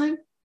involved this time,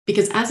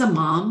 because as a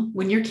mom,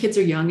 when your kids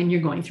are young and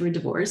you're going through a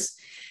divorce,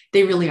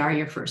 they really are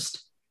your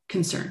first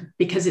concern,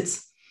 because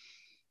it's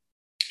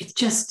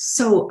just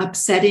so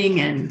upsetting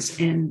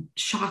and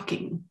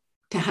shocking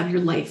to have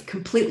your life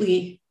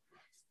completely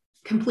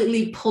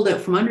pulled out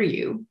from under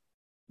you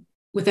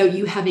without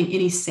you having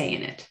any say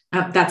in it.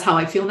 That's how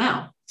I feel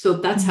now. So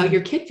that's how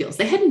your kid feels.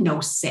 They had no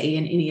say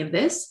in any of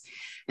this.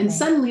 And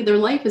suddenly their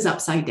life is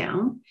upside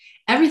down.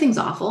 Everything's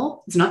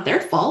awful. It's not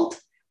their fault,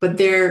 but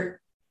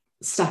they're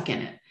stuck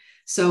in it.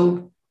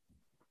 So,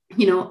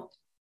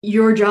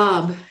 your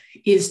job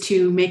is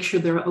to make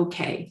sure they're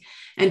okay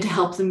and to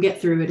help them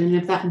get through it. And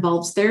if that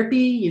involves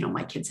therapy,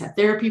 my kids had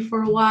therapy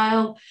for a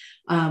while,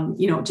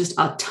 just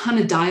a ton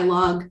of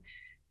dialogue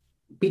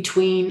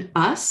between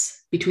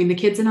the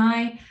kids and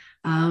I.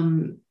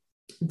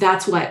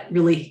 That's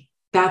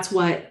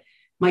what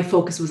my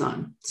focus was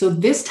on. So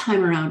this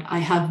time around, I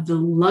have the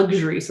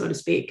luxury, so to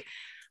speak,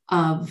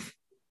 of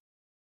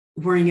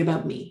worrying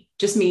about me,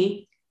 just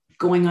me,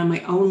 going on my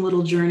own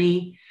little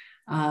journey,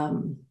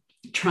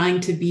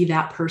 trying to be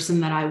that person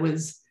that I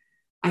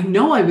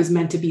know I was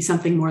meant to be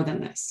something more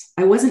than this.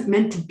 I wasn't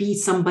meant to be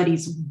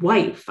somebody's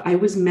wife. I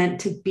was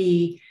meant to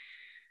be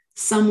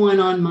someone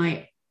on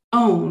my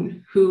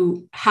own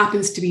who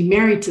happens to be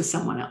married to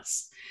someone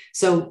else.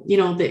 So,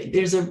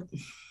 it's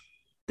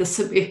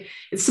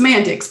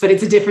semantics, but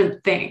it's a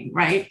different thing,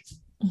 right?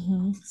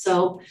 Mm-hmm.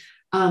 So,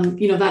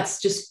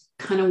 that's just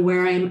kind of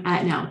where I'm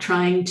at now,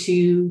 trying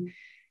to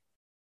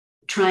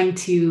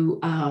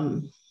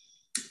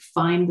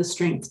find the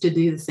strength to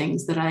do the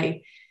things that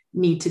I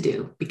need to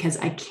do, because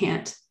I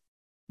can't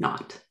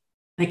not.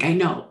 I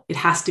know it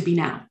has to be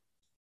now.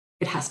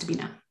 It has to be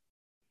now.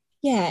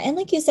 Yeah. And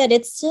like you said,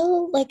 it's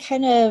still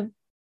kind of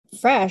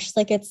fresh.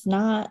 It's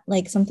not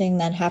something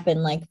that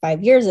happened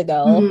 5 years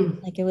ago.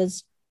 Mm-hmm. It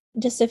was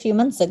just a few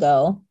months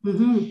ago.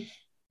 Mm-hmm.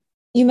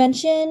 You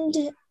mentioned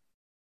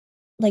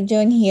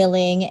doing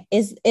healing.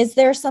 Is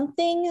there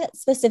something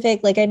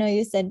specific? I know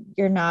you said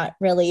you're not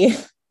really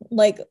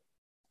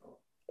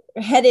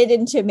headed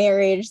into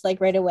marriage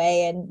right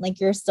away, and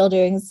you're still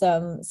doing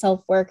some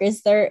self-work.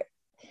 Is there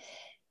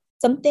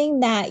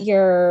something that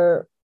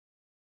you're,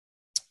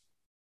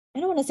 I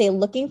don't want to say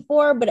looking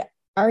for, but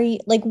are you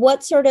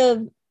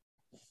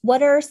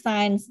what are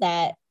signs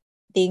that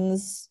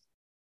things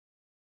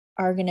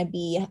are going to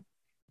be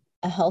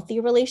a healthy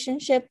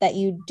relationship that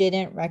you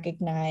didn't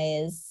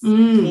recognize?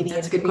 Maybe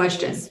that's a good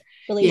question.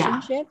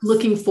 Relationships? Yeah.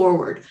 Looking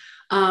forward.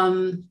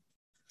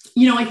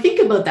 I think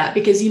about that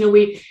because,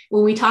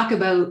 when we talk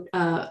about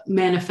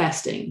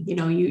manifesting,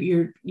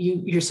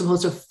 you're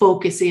supposed to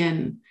focus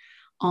in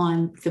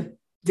on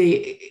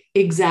the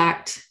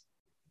exact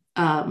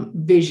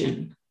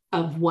vision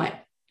of what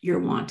you're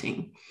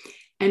wanting.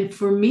 And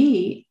for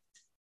me,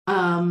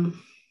 a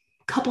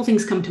couple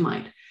things come to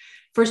mind.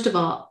 First of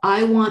all,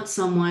 I want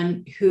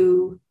someone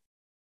who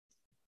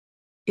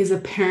is a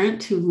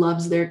parent who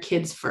loves their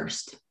kids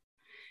first,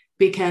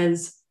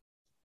 because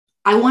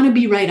I want to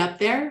be right up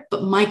there,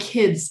 but my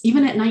kids,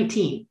 even at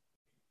 19,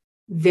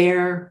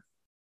 they're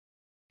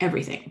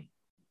everything.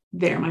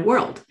 They're my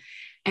world.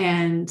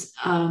 And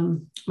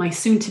my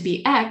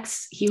soon-to-be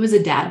ex, he was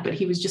a dad, but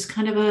he was just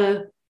kind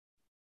of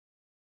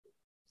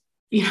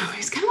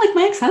he's kind of like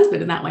my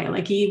ex-husband in that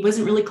way. He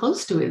wasn't really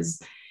close to his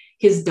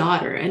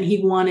daughter, and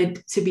he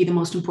wanted to be the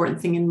most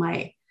important thing in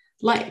my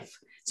life.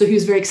 So he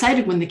was very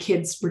excited when the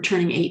kids were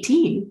turning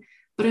 18,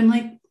 but I'm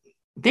like,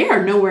 they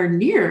are nowhere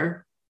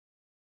near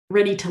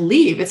ready to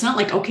leave. It's not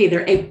like, okay,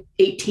 they're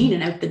 18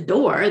 and out the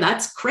door.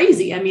 That's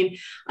crazy. I mean,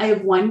 I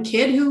have one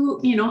kid who,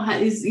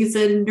 is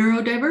a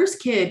neurodiverse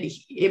kid.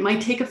 It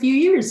might take a few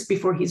years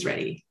before he's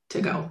ready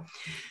to go.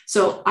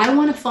 So I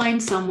want to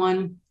find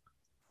someone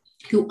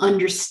who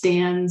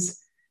understands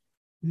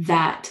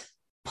that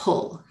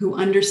pull, who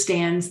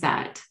understands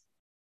that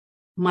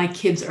my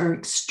kids are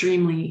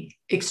extremely,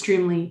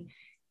 extremely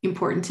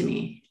important to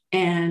me.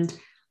 And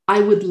I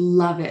would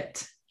love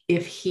it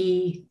if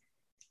he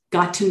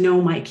got to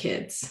know my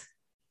kids.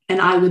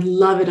 And I would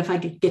love it if I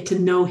could get to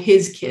know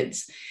his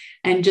kids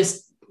and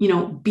just,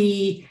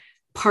 be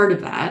part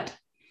of that.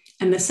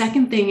 And the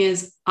second thing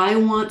is, I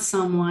want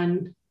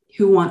someone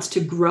who wants to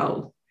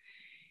grow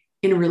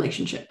in a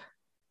relationship,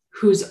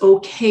 who's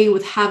okay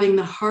with having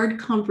the hard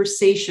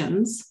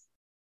conversations,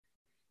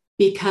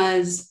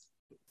 because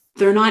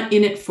they're not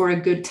in it for a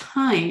good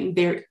time.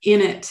 They're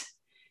in it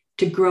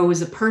to grow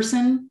as a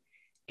person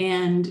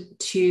and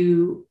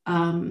to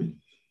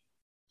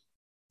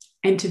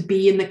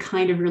be in the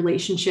kind of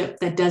relationship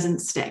that doesn't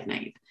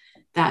stagnate,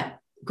 that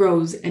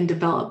grows and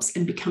develops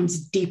and becomes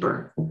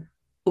deeper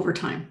over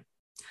time.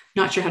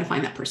 Not sure how to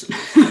find that person,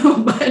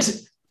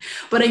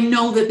 but I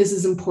know that this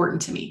is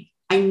important to me.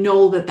 I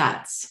know that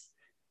that's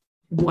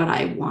what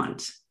I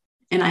want,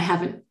 and I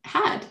haven't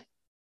had.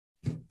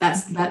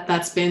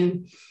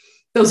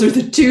 Those are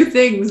the two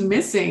things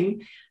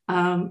missing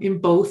in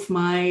both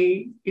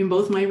my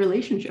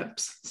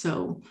relationships.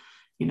 So,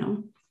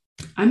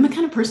 I'm the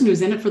kind of person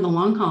who's in it for the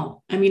long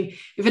haul. I mean,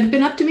 if it had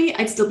been up to me,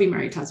 I'd still be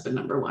married to husband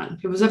number one.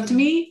 If it was up to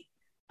me,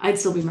 I'd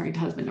still be married to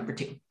husband number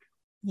two.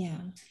 Yeah.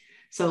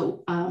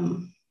 So,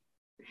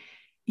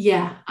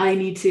 I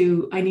need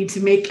to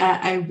make,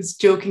 I was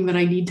joking that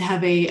I need to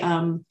have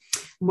a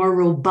more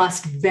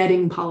robust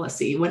vetting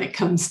policy when it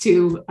comes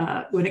to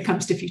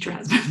future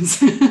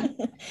husbands.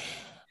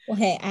 Well,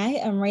 hey, I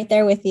am right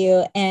there with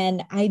you.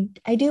 And I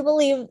do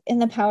believe in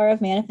the power of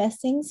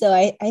manifesting. So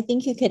I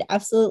think you could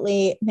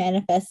absolutely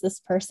manifest this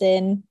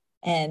person.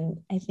 And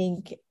I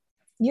think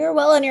you're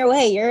well on your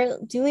way. You're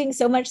doing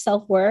so much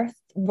self-worth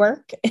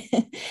work.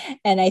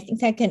 And I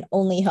think that can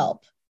only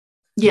help.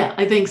 Yeah,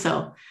 I think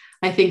so.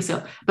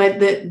 But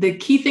the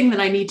key thing that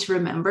I need to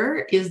remember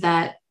is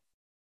that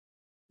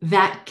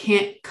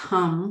can't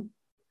come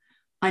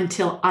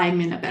until I'm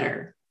in a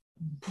better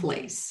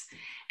place.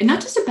 And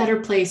not just a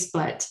better place,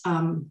 but,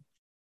 I'm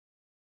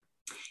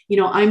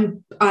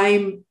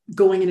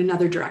going in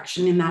another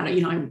direction in that,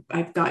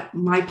 I've got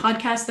my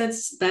podcast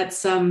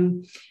that's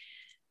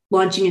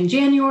launching in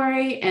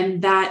January, and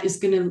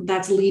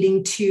that's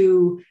leading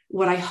to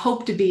what I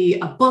hope to be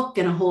a book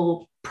and a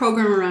whole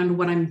program around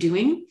what I'm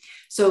doing.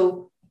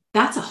 So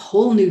that's a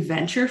whole new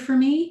venture for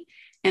me.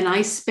 And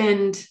I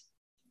spend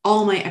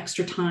all my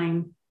extra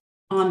time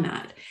on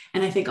that.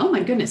 And I think, oh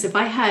my goodness, if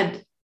I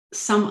had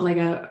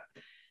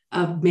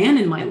a man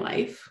in my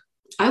life,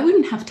 I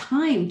wouldn't have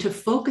time to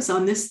focus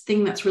on this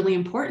thing that's really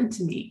important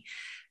to me.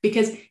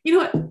 Because you know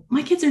what,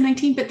 my kids are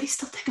 19, but they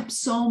still take up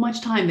so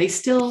much time. They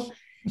still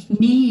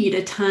need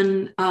a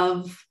ton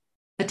of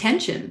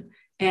attention,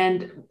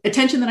 and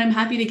attention that I'm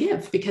happy to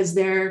give, because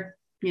they're,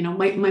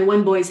 my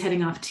one boy's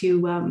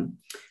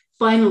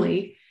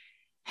finally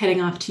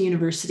heading off to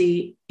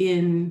university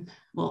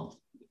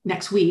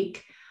next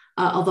week,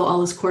 although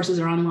all his courses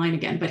are online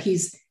again, but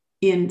he's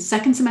in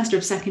second semester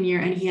of second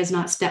year, and he has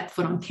not stepped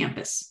foot on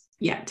campus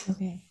yet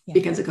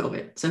because of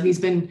COVID. So he's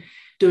been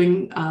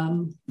doing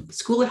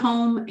school at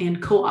home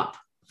and co-op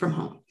from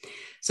home.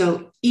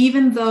 So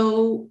even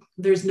though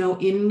there's no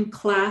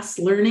in-class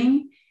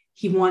learning,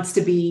 he wants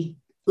to be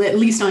at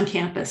least on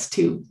campus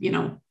to,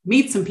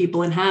 meet some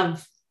people and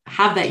have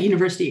that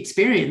university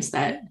experience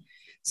that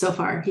so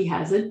far he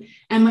hasn't.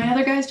 And my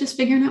other guy's just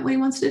figuring out what he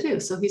wants to do.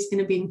 So he's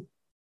going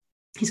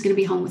to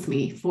be home with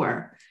me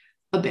for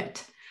a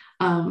bit.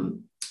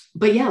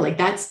 But yeah,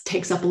 that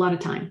takes up a lot of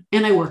time,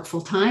 and I work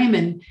full time,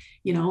 and,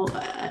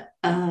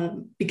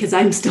 because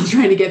I'm still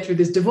trying to get through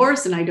this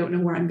divorce and I don't know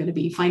where I'm going to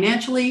be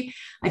financially.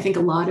 I think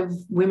a lot of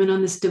women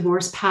on this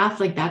divorce path,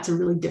 that's a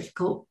really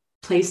difficult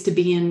place to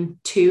be in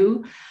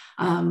too.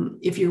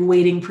 If you're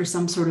waiting for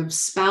some sort of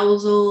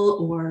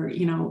spousal or,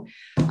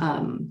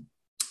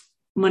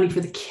 money for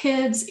the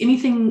kids,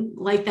 anything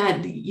like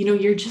that,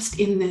 you're just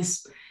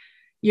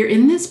you're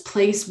in this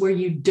place where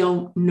you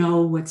don't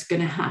know what's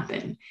going to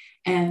happen.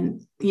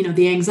 And,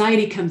 the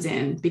anxiety comes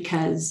in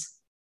because,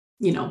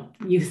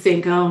 you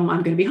think, oh,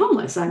 I'm going to be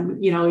homeless.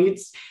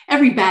 It's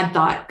every bad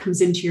thought comes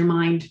into your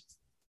mind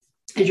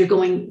as you're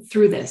going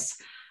through this.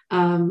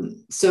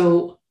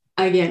 So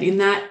again, in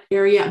that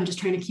area, I'm just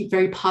trying to keep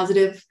very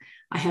positive.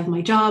 I have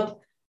my job,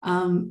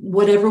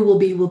 whatever will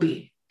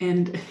be.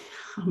 And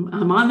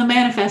I'm on the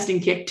manifesting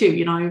kick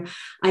too.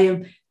 I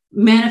am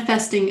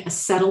manifesting a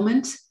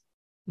settlement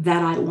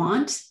that I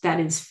want,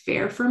 that is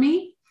fair for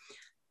me.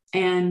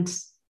 And,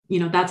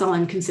 that's all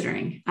I'm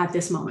considering at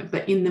this moment.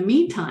 But in the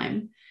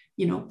meantime,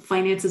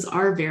 finances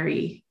are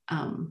very,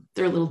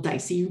 they're a little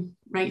dicey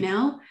right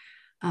now.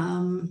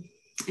 And,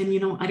 I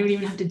don't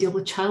even have to deal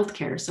with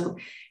childcare. So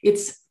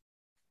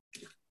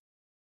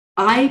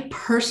I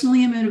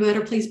personally am in a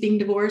better place being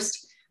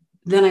divorced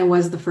than I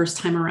was the first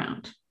time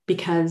around,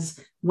 because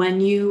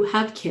when you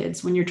have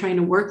kids, when you're trying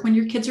to work, when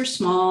your kids are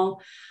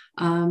small,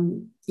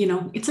 you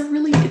know, it's a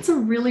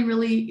really,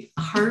 really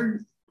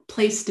hard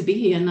place to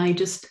be. And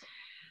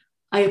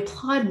I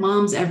applaud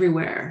moms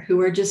everywhere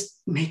who are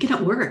just making it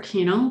work.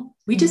 You know,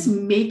 we just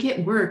make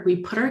it work. We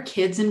put our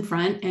kids in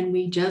front and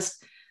we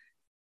just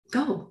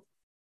go.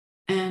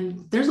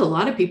 And there's a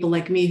lot of people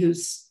like me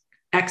whose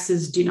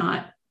exes do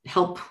not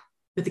help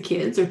with the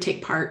kids or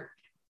take part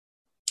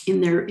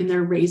in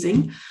their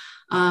raising.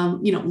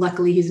 You know,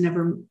 luckily he's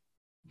never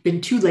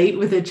been too late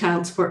with a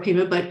child support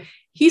payment, but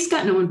he's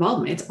got no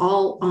involvement. It's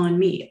all on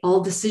me.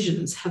 All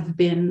decisions have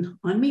been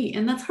on me.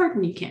 And that's hard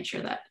when you can't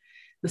share that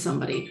with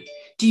somebody.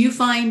 Do you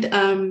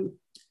find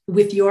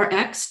with your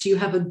ex, do you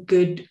have a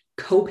good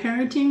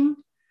co-parenting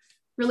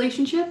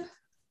relationship?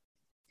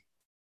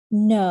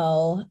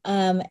 No.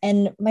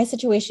 And my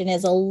situation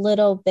is a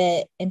little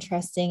bit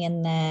interesting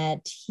in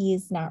that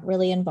he's not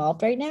really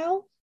involved right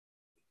now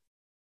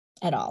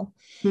at all.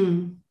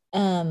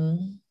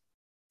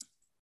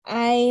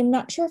 I'm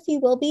not sure if he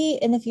will be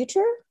in the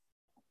future,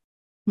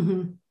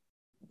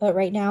 but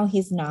right now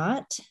he's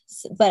not.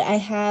 But I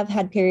have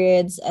had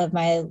periods of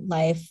my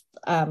life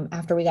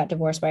after we got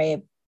divorced where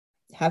I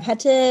have had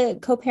to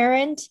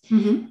co-parent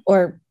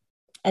or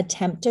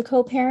attempt to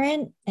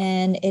co-parent,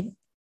 and it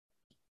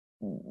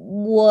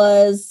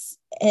was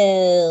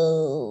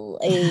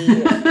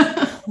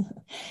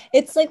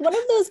it's like one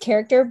of those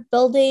character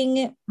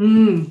building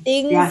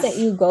things that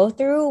you go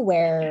through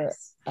where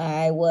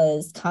I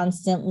was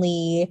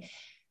constantly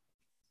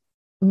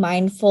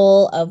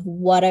mindful of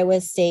what I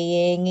was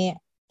saying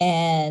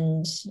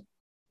and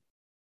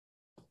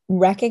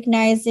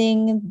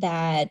recognizing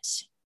that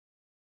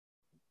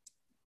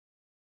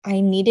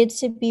I needed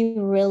to be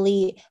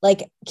really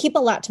like keep a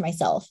lot to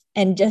myself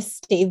and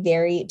just stay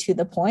very to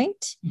the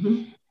point.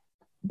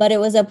 But it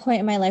was a point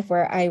in my life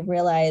where I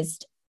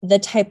realized the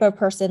type of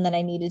person that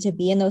I needed to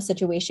be in those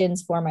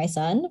situations for my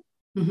son.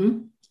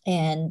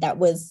 And that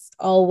was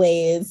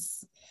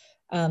always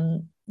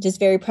just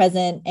very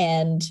present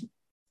and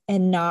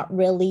not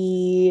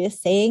really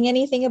saying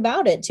anything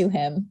about it to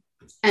him.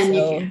 And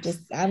so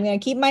I'm going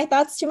to keep my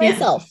thoughts to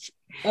myself.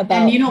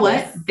 And you know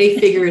what? They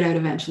figure it out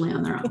eventually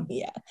on their own.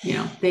 You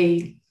know,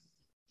 they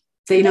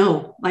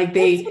know, like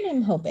that's what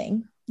I'm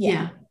hoping.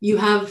 You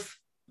have,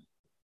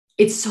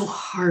 it's so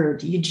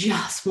hard. You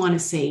just want to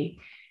say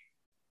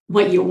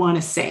what you want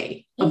to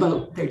say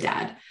about their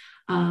dad.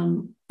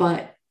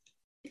 But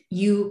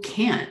you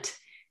can't.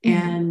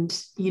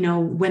 And, you know,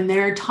 when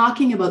they're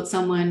talking about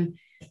someone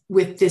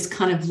with this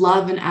kind of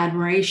love and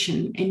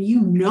admiration, and you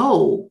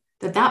know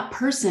that that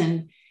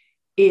person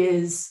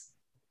is,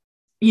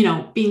 you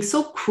know, being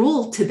so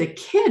cruel to the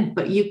kid,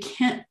 but you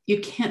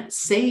can't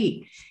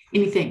say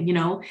anything, you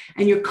know,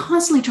 and you're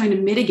constantly trying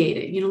to mitigate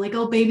it, you know, like,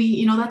 oh, baby,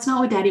 you know, that's not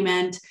what daddy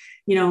meant.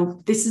 You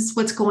know, this is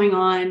what's going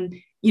on.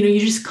 You know,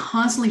 you're just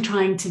constantly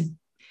trying to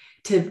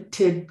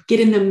get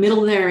in the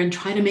middle there and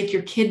try to make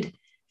your kid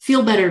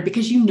feel better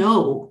because you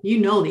know,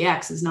 the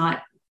ex is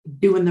not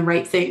doing the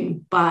right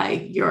thing by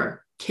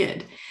your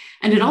kid.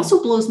 And it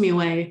also blows me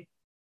away.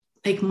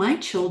 Like, my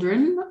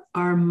children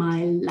are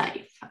my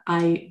life.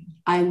 I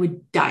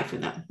would die for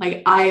them.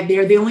 Like,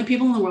 they're the only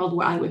people in the world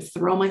where I would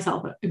throw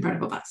myself in front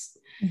of a bus.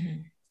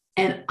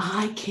 And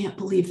I can't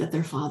believe that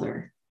their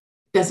father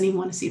doesn't even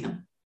want to see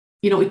them.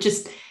 You know,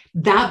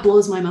 that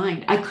blows my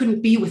mind. I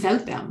couldn't be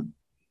without them,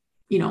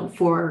 you know,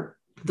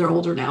 they're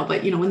older now,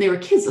 but, you know, when they were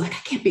kids, like,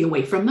 I can't be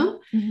away from them.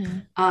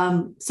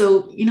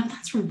 So, you know,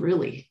 that's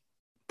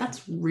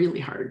really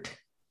hard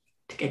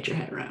to get your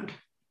head around.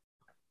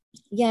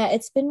 Yeah,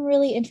 it's been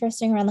really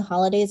interesting around the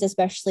holidays,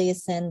 especially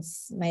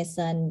since my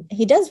son,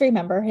 he does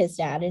remember his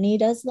dad and he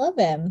does love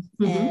him.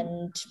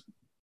 And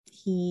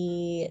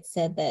he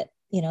said that,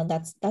 you know,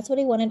 that's what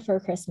he wanted for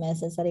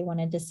Christmas, is that he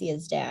wanted to see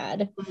his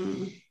dad.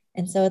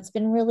 And so it's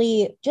been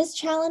really just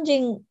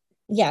challenging,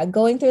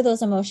 going through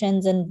those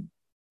emotions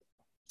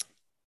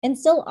and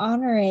still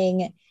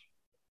honoring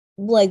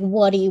like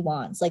what he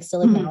wants, like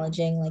still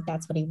acknowledging like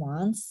that's what he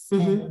wants.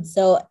 And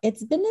so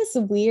it's been this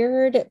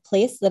weird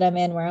place that I'm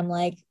in where I'm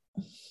like,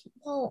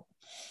 well,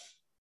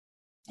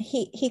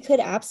 he could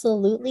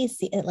absolutely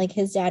see it, like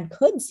his dad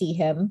could see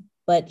him,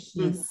 but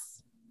he's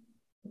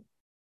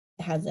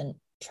hasn't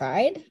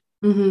tried.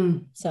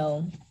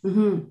 So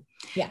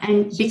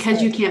and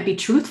because you can't be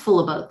truthful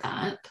about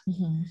that,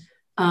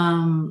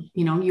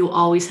 you know, you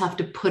always have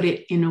to put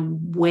it in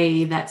a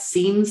way that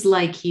seems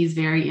like he's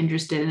very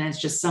interested and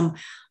it's just some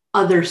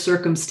other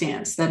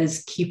circumstance that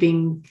is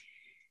keeping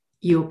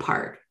you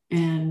apart.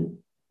 And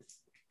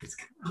it's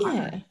kind of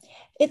hard.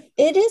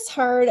 It is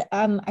hard.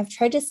 I've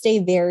tried to stay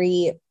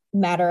very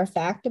matter of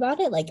fact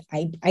about it. Like,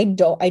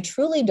 I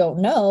truly don't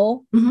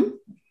know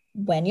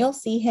when you'll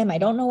see him. I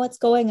don't know what's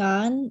going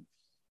on.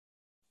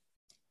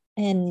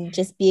 And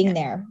just being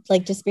there,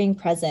 like just being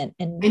present.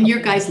 And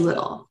your guy's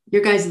little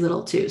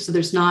too. So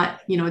there's not,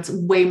 you know, it's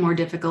way more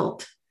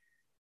difficult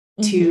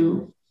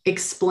to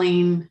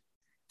explain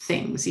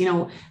things.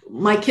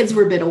 My kids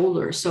were a bit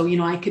older. So,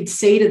 I could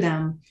say to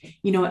them,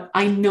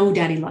 I know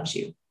daddy loves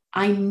you.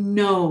 I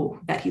know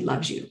that he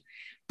loves you,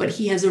 but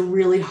he has a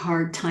really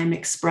hard time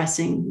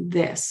expressing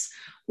this.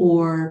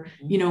 Or,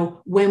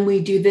 when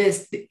we do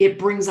this, it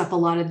brings up a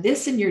lot of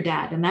this in your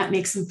dad, and that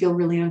makes him feel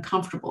really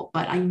uncomfortable,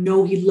 but I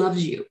know he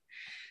loves you.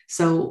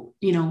 So,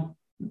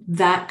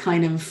 that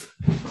kind of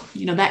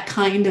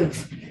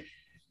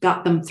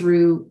got them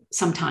through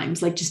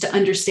sometimes, like just to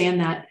understand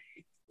that,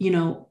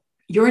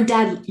 your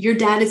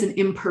dad is an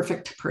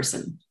imperfect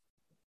person,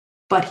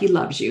 but he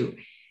loves you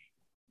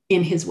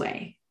in his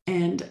way.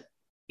 And,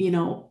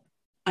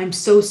 I'm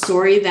so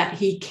sorry that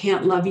he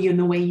can't love you in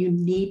the way you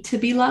need to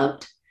be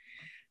loved,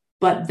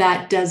 but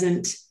that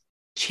doesn't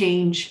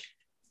change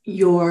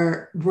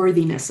your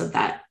worthiness of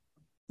that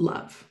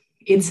love.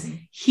 It's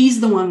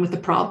he's the one with the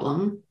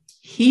problem.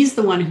 He's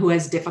the one who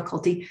has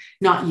difficulty,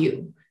 not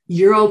you.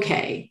 You're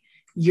okay.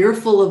 You're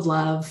full of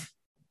love.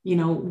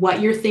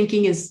 What you're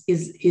thinking is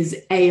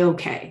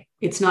a-okay.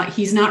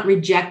 He's not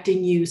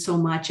rejecting you so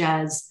much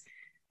as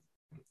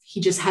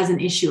he just has an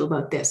issue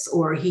about this,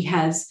 or he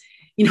has,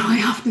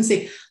 I often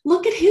say,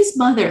 look at his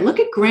mother, look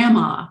at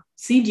grandma.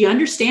 See, do you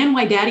understand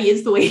why daddy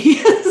is the way he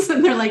is?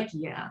 And they're like,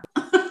 yeah.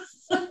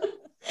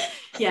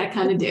 Yeah, I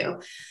kind of do.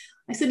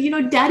 I said,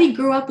 daddy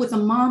grew up with a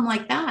mom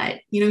like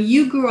that.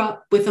 You grew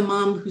up with a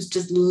mom who's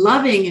just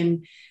loving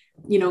and,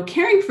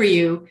 caring for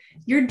you.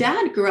 Your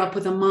dad grew up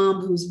with a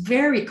mom who's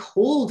very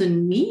cold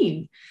and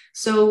mean.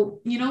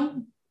 So,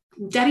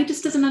 daddy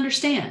just doesn't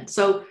understand.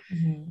 So,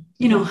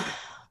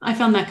 I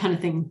found that kind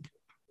of thing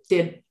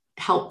did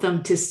help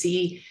them to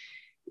see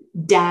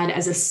dad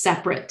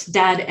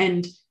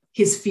and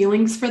his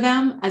feelings for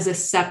them as a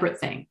separate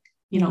thing.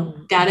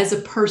 Dad as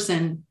a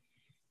person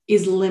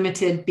is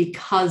limited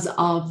because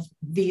of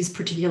these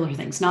particular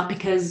things, not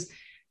because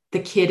the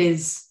kid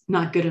is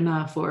not good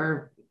enough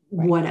or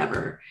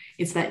whatever.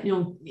 It's that,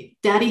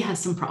 daddy has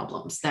some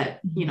problems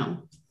that,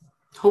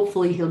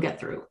 hopefully he'll get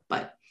through,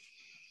 but.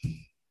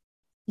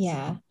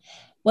 Yeah.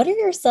 What are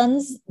your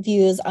son's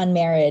views on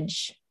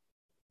marriage?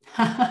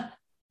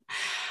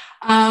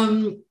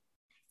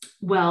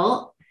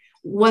 Well,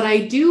 what I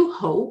do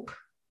hope,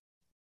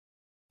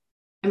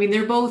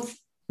 they're both,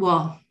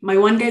 my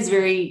one guy's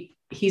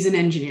he's an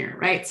engineer,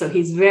 right? So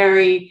he's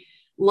very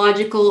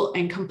logical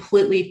and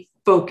completely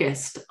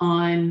focused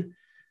on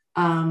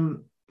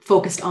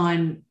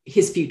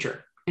his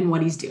future and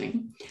what he's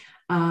doing.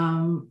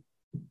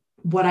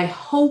 What I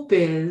hope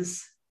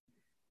is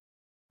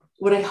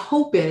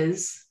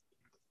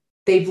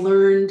they've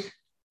learned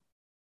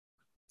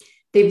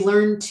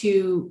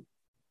to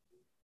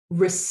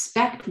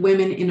respect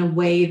women in a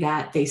way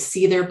that they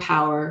see their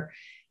power,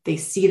 they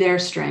see their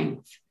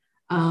strength.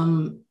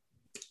 And,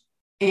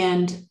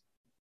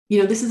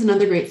 this is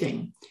another great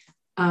thing.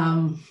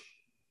 My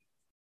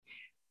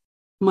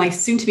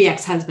soon-to-be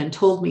ex-husband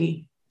told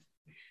me,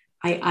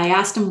 I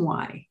asked him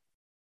why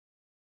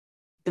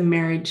the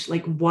marriage,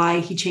 like why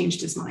he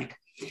changed his mind.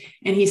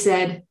 And he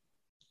said,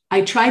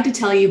 I tried to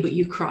tell you, but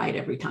you cried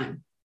every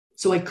time.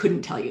 So I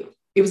couldn't tell you.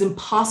 It was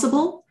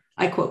impossible.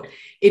 I quote,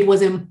 it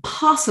was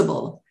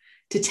impossible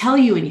to tell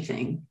you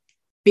anything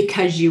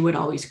because you would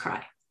always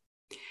cry.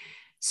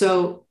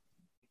 So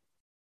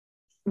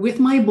with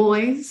my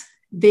boys,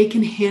 they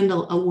can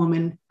handle a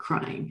woman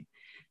crying.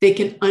 They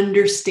can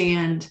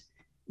understand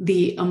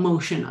the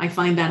emotion. I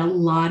find that a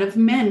lot of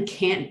men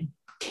can't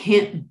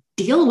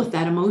deal with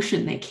that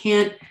emotion. They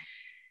can't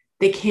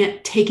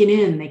take it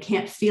in. They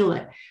can't feel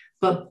it.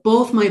 But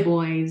both my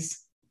boys,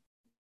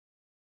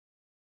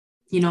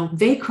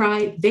 they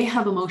cry, they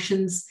have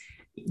emotions,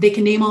 they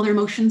can name all their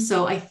emotions.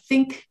 So I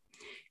think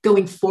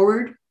going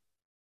forward,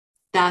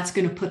 that's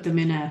going to put them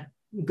in a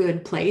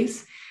good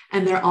place.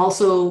 And they're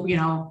also,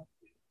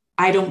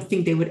 I don't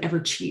think they would ever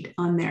cheat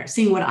on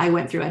seeing what I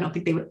went through. I don't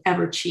think they would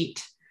ever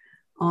cheat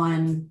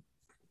on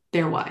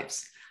their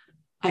wives.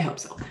 I hope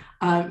so.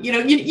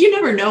 You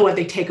never know what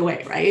they take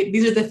away, right?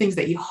 These are the things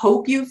that you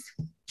hope you've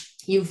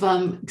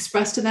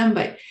expressed to them,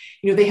 but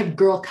they have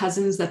girl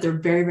cousins that they're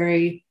very,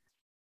 very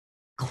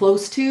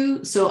close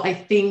to. So I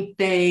think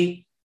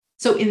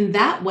so in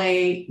that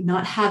way,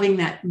 not having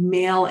that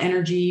male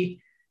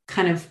energy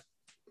kind of,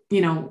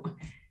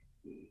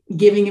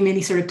 giving him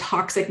any sort of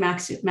toxic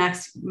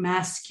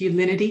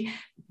masculinity,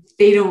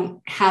 they don't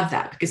have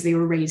that because they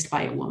were raised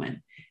by a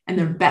woman and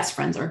their best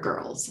friends are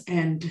girls.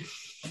 And,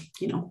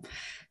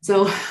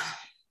 so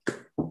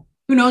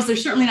who knows, they're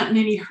certainly not in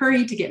any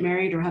hurry to get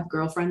married or have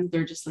girlfriends.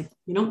 They're just like,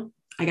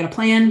 I got a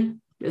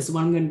plan. This is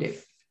what I'm going to do.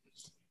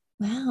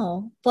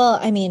 Wow. Well,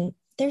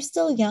 they're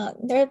still young.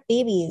 They're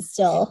babies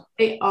still.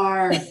 They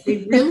are.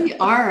 They really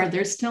are.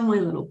 They're still my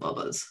little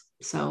bubbas.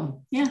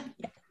 So yeah.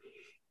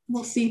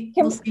 We'll see.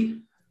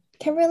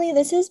 Kimberly,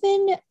 this has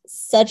been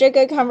such a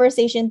good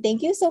conversation.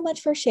 Thank you so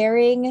much for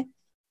sharing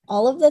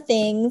all of the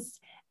things.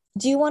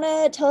 Do you want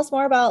to tell us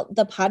more about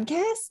the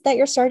podcast that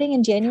you're starting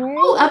in January?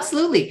 Oh,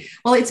 absolutely.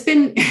 Well, it's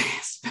been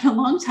a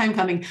long time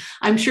coming.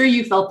 I'm sure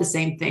you felt the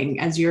same thing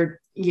as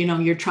you're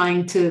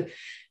trying to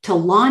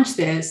launch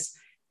this.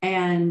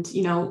 and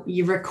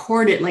you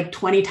record it like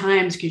 20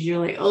 times because you're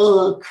like,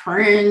 oh,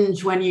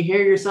 cringe when you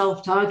hear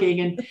yourself talking,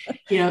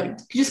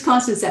 and just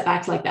constant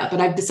setbacks like that.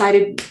 But I've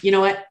decided, you know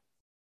what,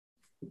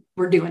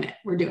 we're doing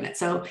it.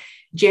 So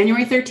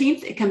January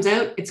 13th it comes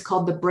out. It's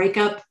called the Break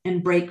Up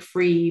and Break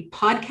Free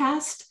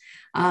podcast.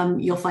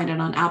 You'll find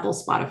it on Apple,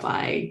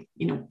 Spotify,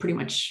 pretty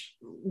much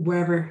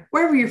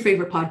wherever your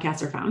favorite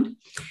podcasts are found.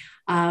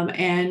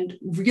 And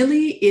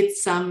really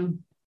it's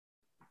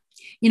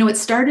it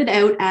started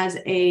out as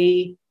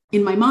in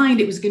my mind,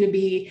 it was going to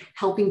be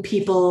helping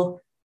people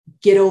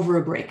get over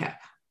a breakup.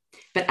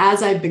 But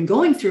as I've been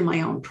going through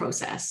my own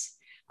process,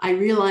 I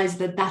realized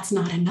that that's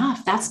not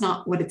enough. That's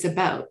not what it's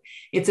about.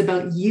 It's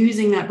about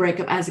using that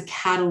breakup as a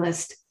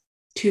catalyst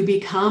to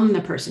become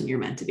the person you're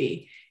meant to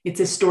be. It's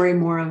a story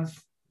more of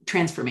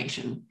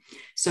transformation.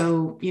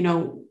 So,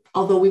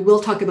 although we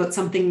will talk about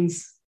some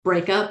things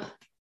breakup,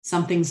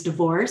 some things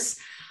divorce,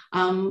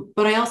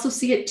 but I also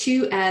see it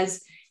too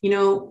as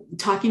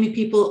talking to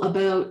people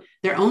about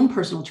their own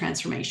personal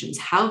transformations.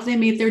 How have they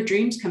made their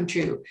dreams come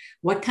true?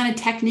 What kind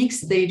of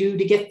techniques they do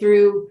to get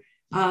through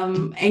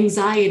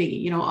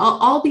anxiety,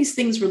 all these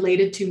things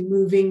related to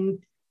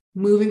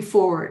moving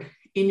forward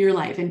in your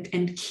life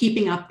and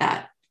keeping up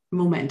that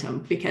momentum,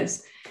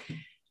 because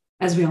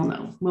as we all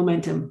know,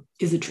 momentum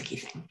is a tricky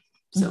thing.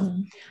 So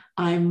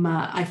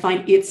I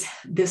find it's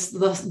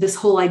this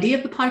whole idea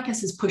of the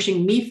podcast is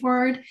pushing me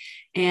forward.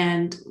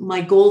 And my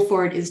goal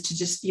for it is to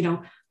just,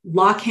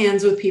 lock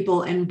hands with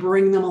people and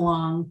bring them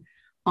along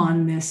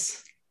on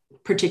this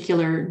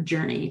particular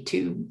journey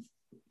to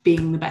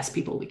being the best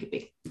people we could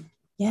be.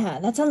 Yeah,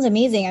 that sounds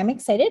amazing. I'm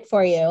excited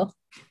for you.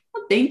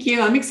 Well, thank you.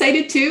 I'm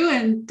excited too.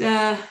 And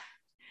I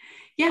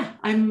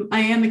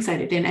am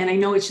excited. And I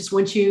know it's just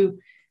once you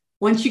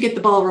get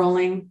the ball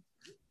rolling,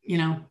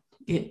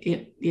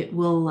 it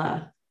will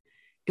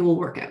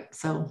work out.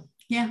 So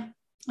yeah,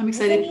 I'm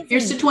excited.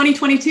 Here's to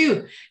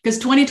 2022, because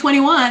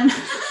 2021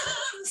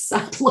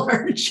 sucked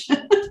large.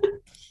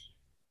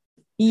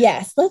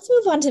 Yes, let's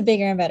move on to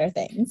bigger and better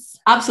things.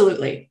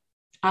 Absolutely.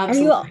 Are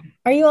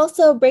you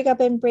also Break Up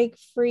and Break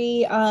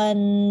Free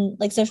on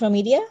like social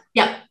media?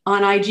 Yeah,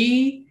 on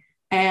IG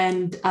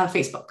and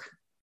Facebook.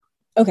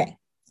 Okay.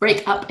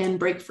 Break Up and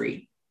Break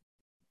Free.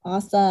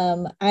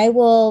 Awesome. I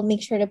will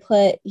make sure to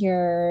put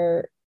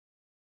your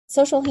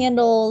social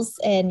handles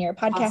and your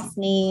podcast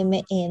name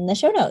in the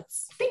show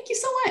notes. Thank you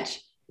so much.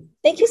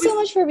 Thank you so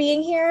much for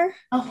being here.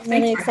 Oh, I'm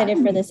really excited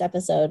for this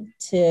episode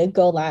to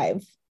go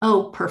live.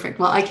 Oh, perfect.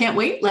 Well, I can't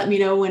wait. Let me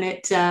know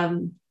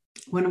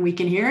when we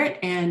can hear it.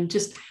 And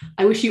just,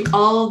 I wish you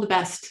all the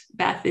best,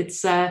 Beth.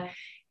 It's a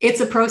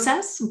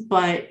process,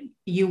 but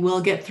you will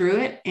get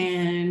through it.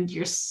 And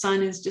your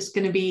son is just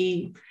going to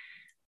be,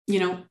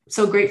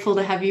 so grateful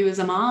to have you as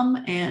a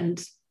mom,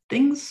 and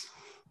things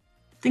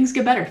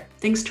get better.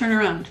 Things turn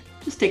around.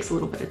 Just takes a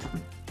little bit of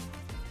time.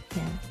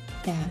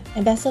 Yeah.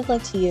 And best of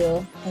luck to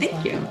you.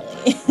 Thank you.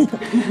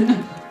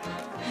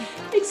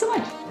 Thanks so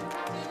much.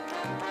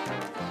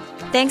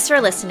 Thanks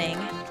for listening.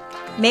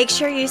 Make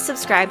sure you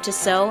subscribe to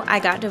So I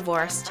Got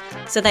Divorced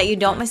so that you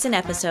don't miss an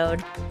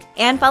episode,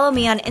 and follow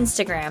me on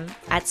Instagram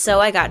at So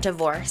I Got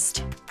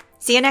Divorced.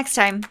 See you next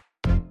time.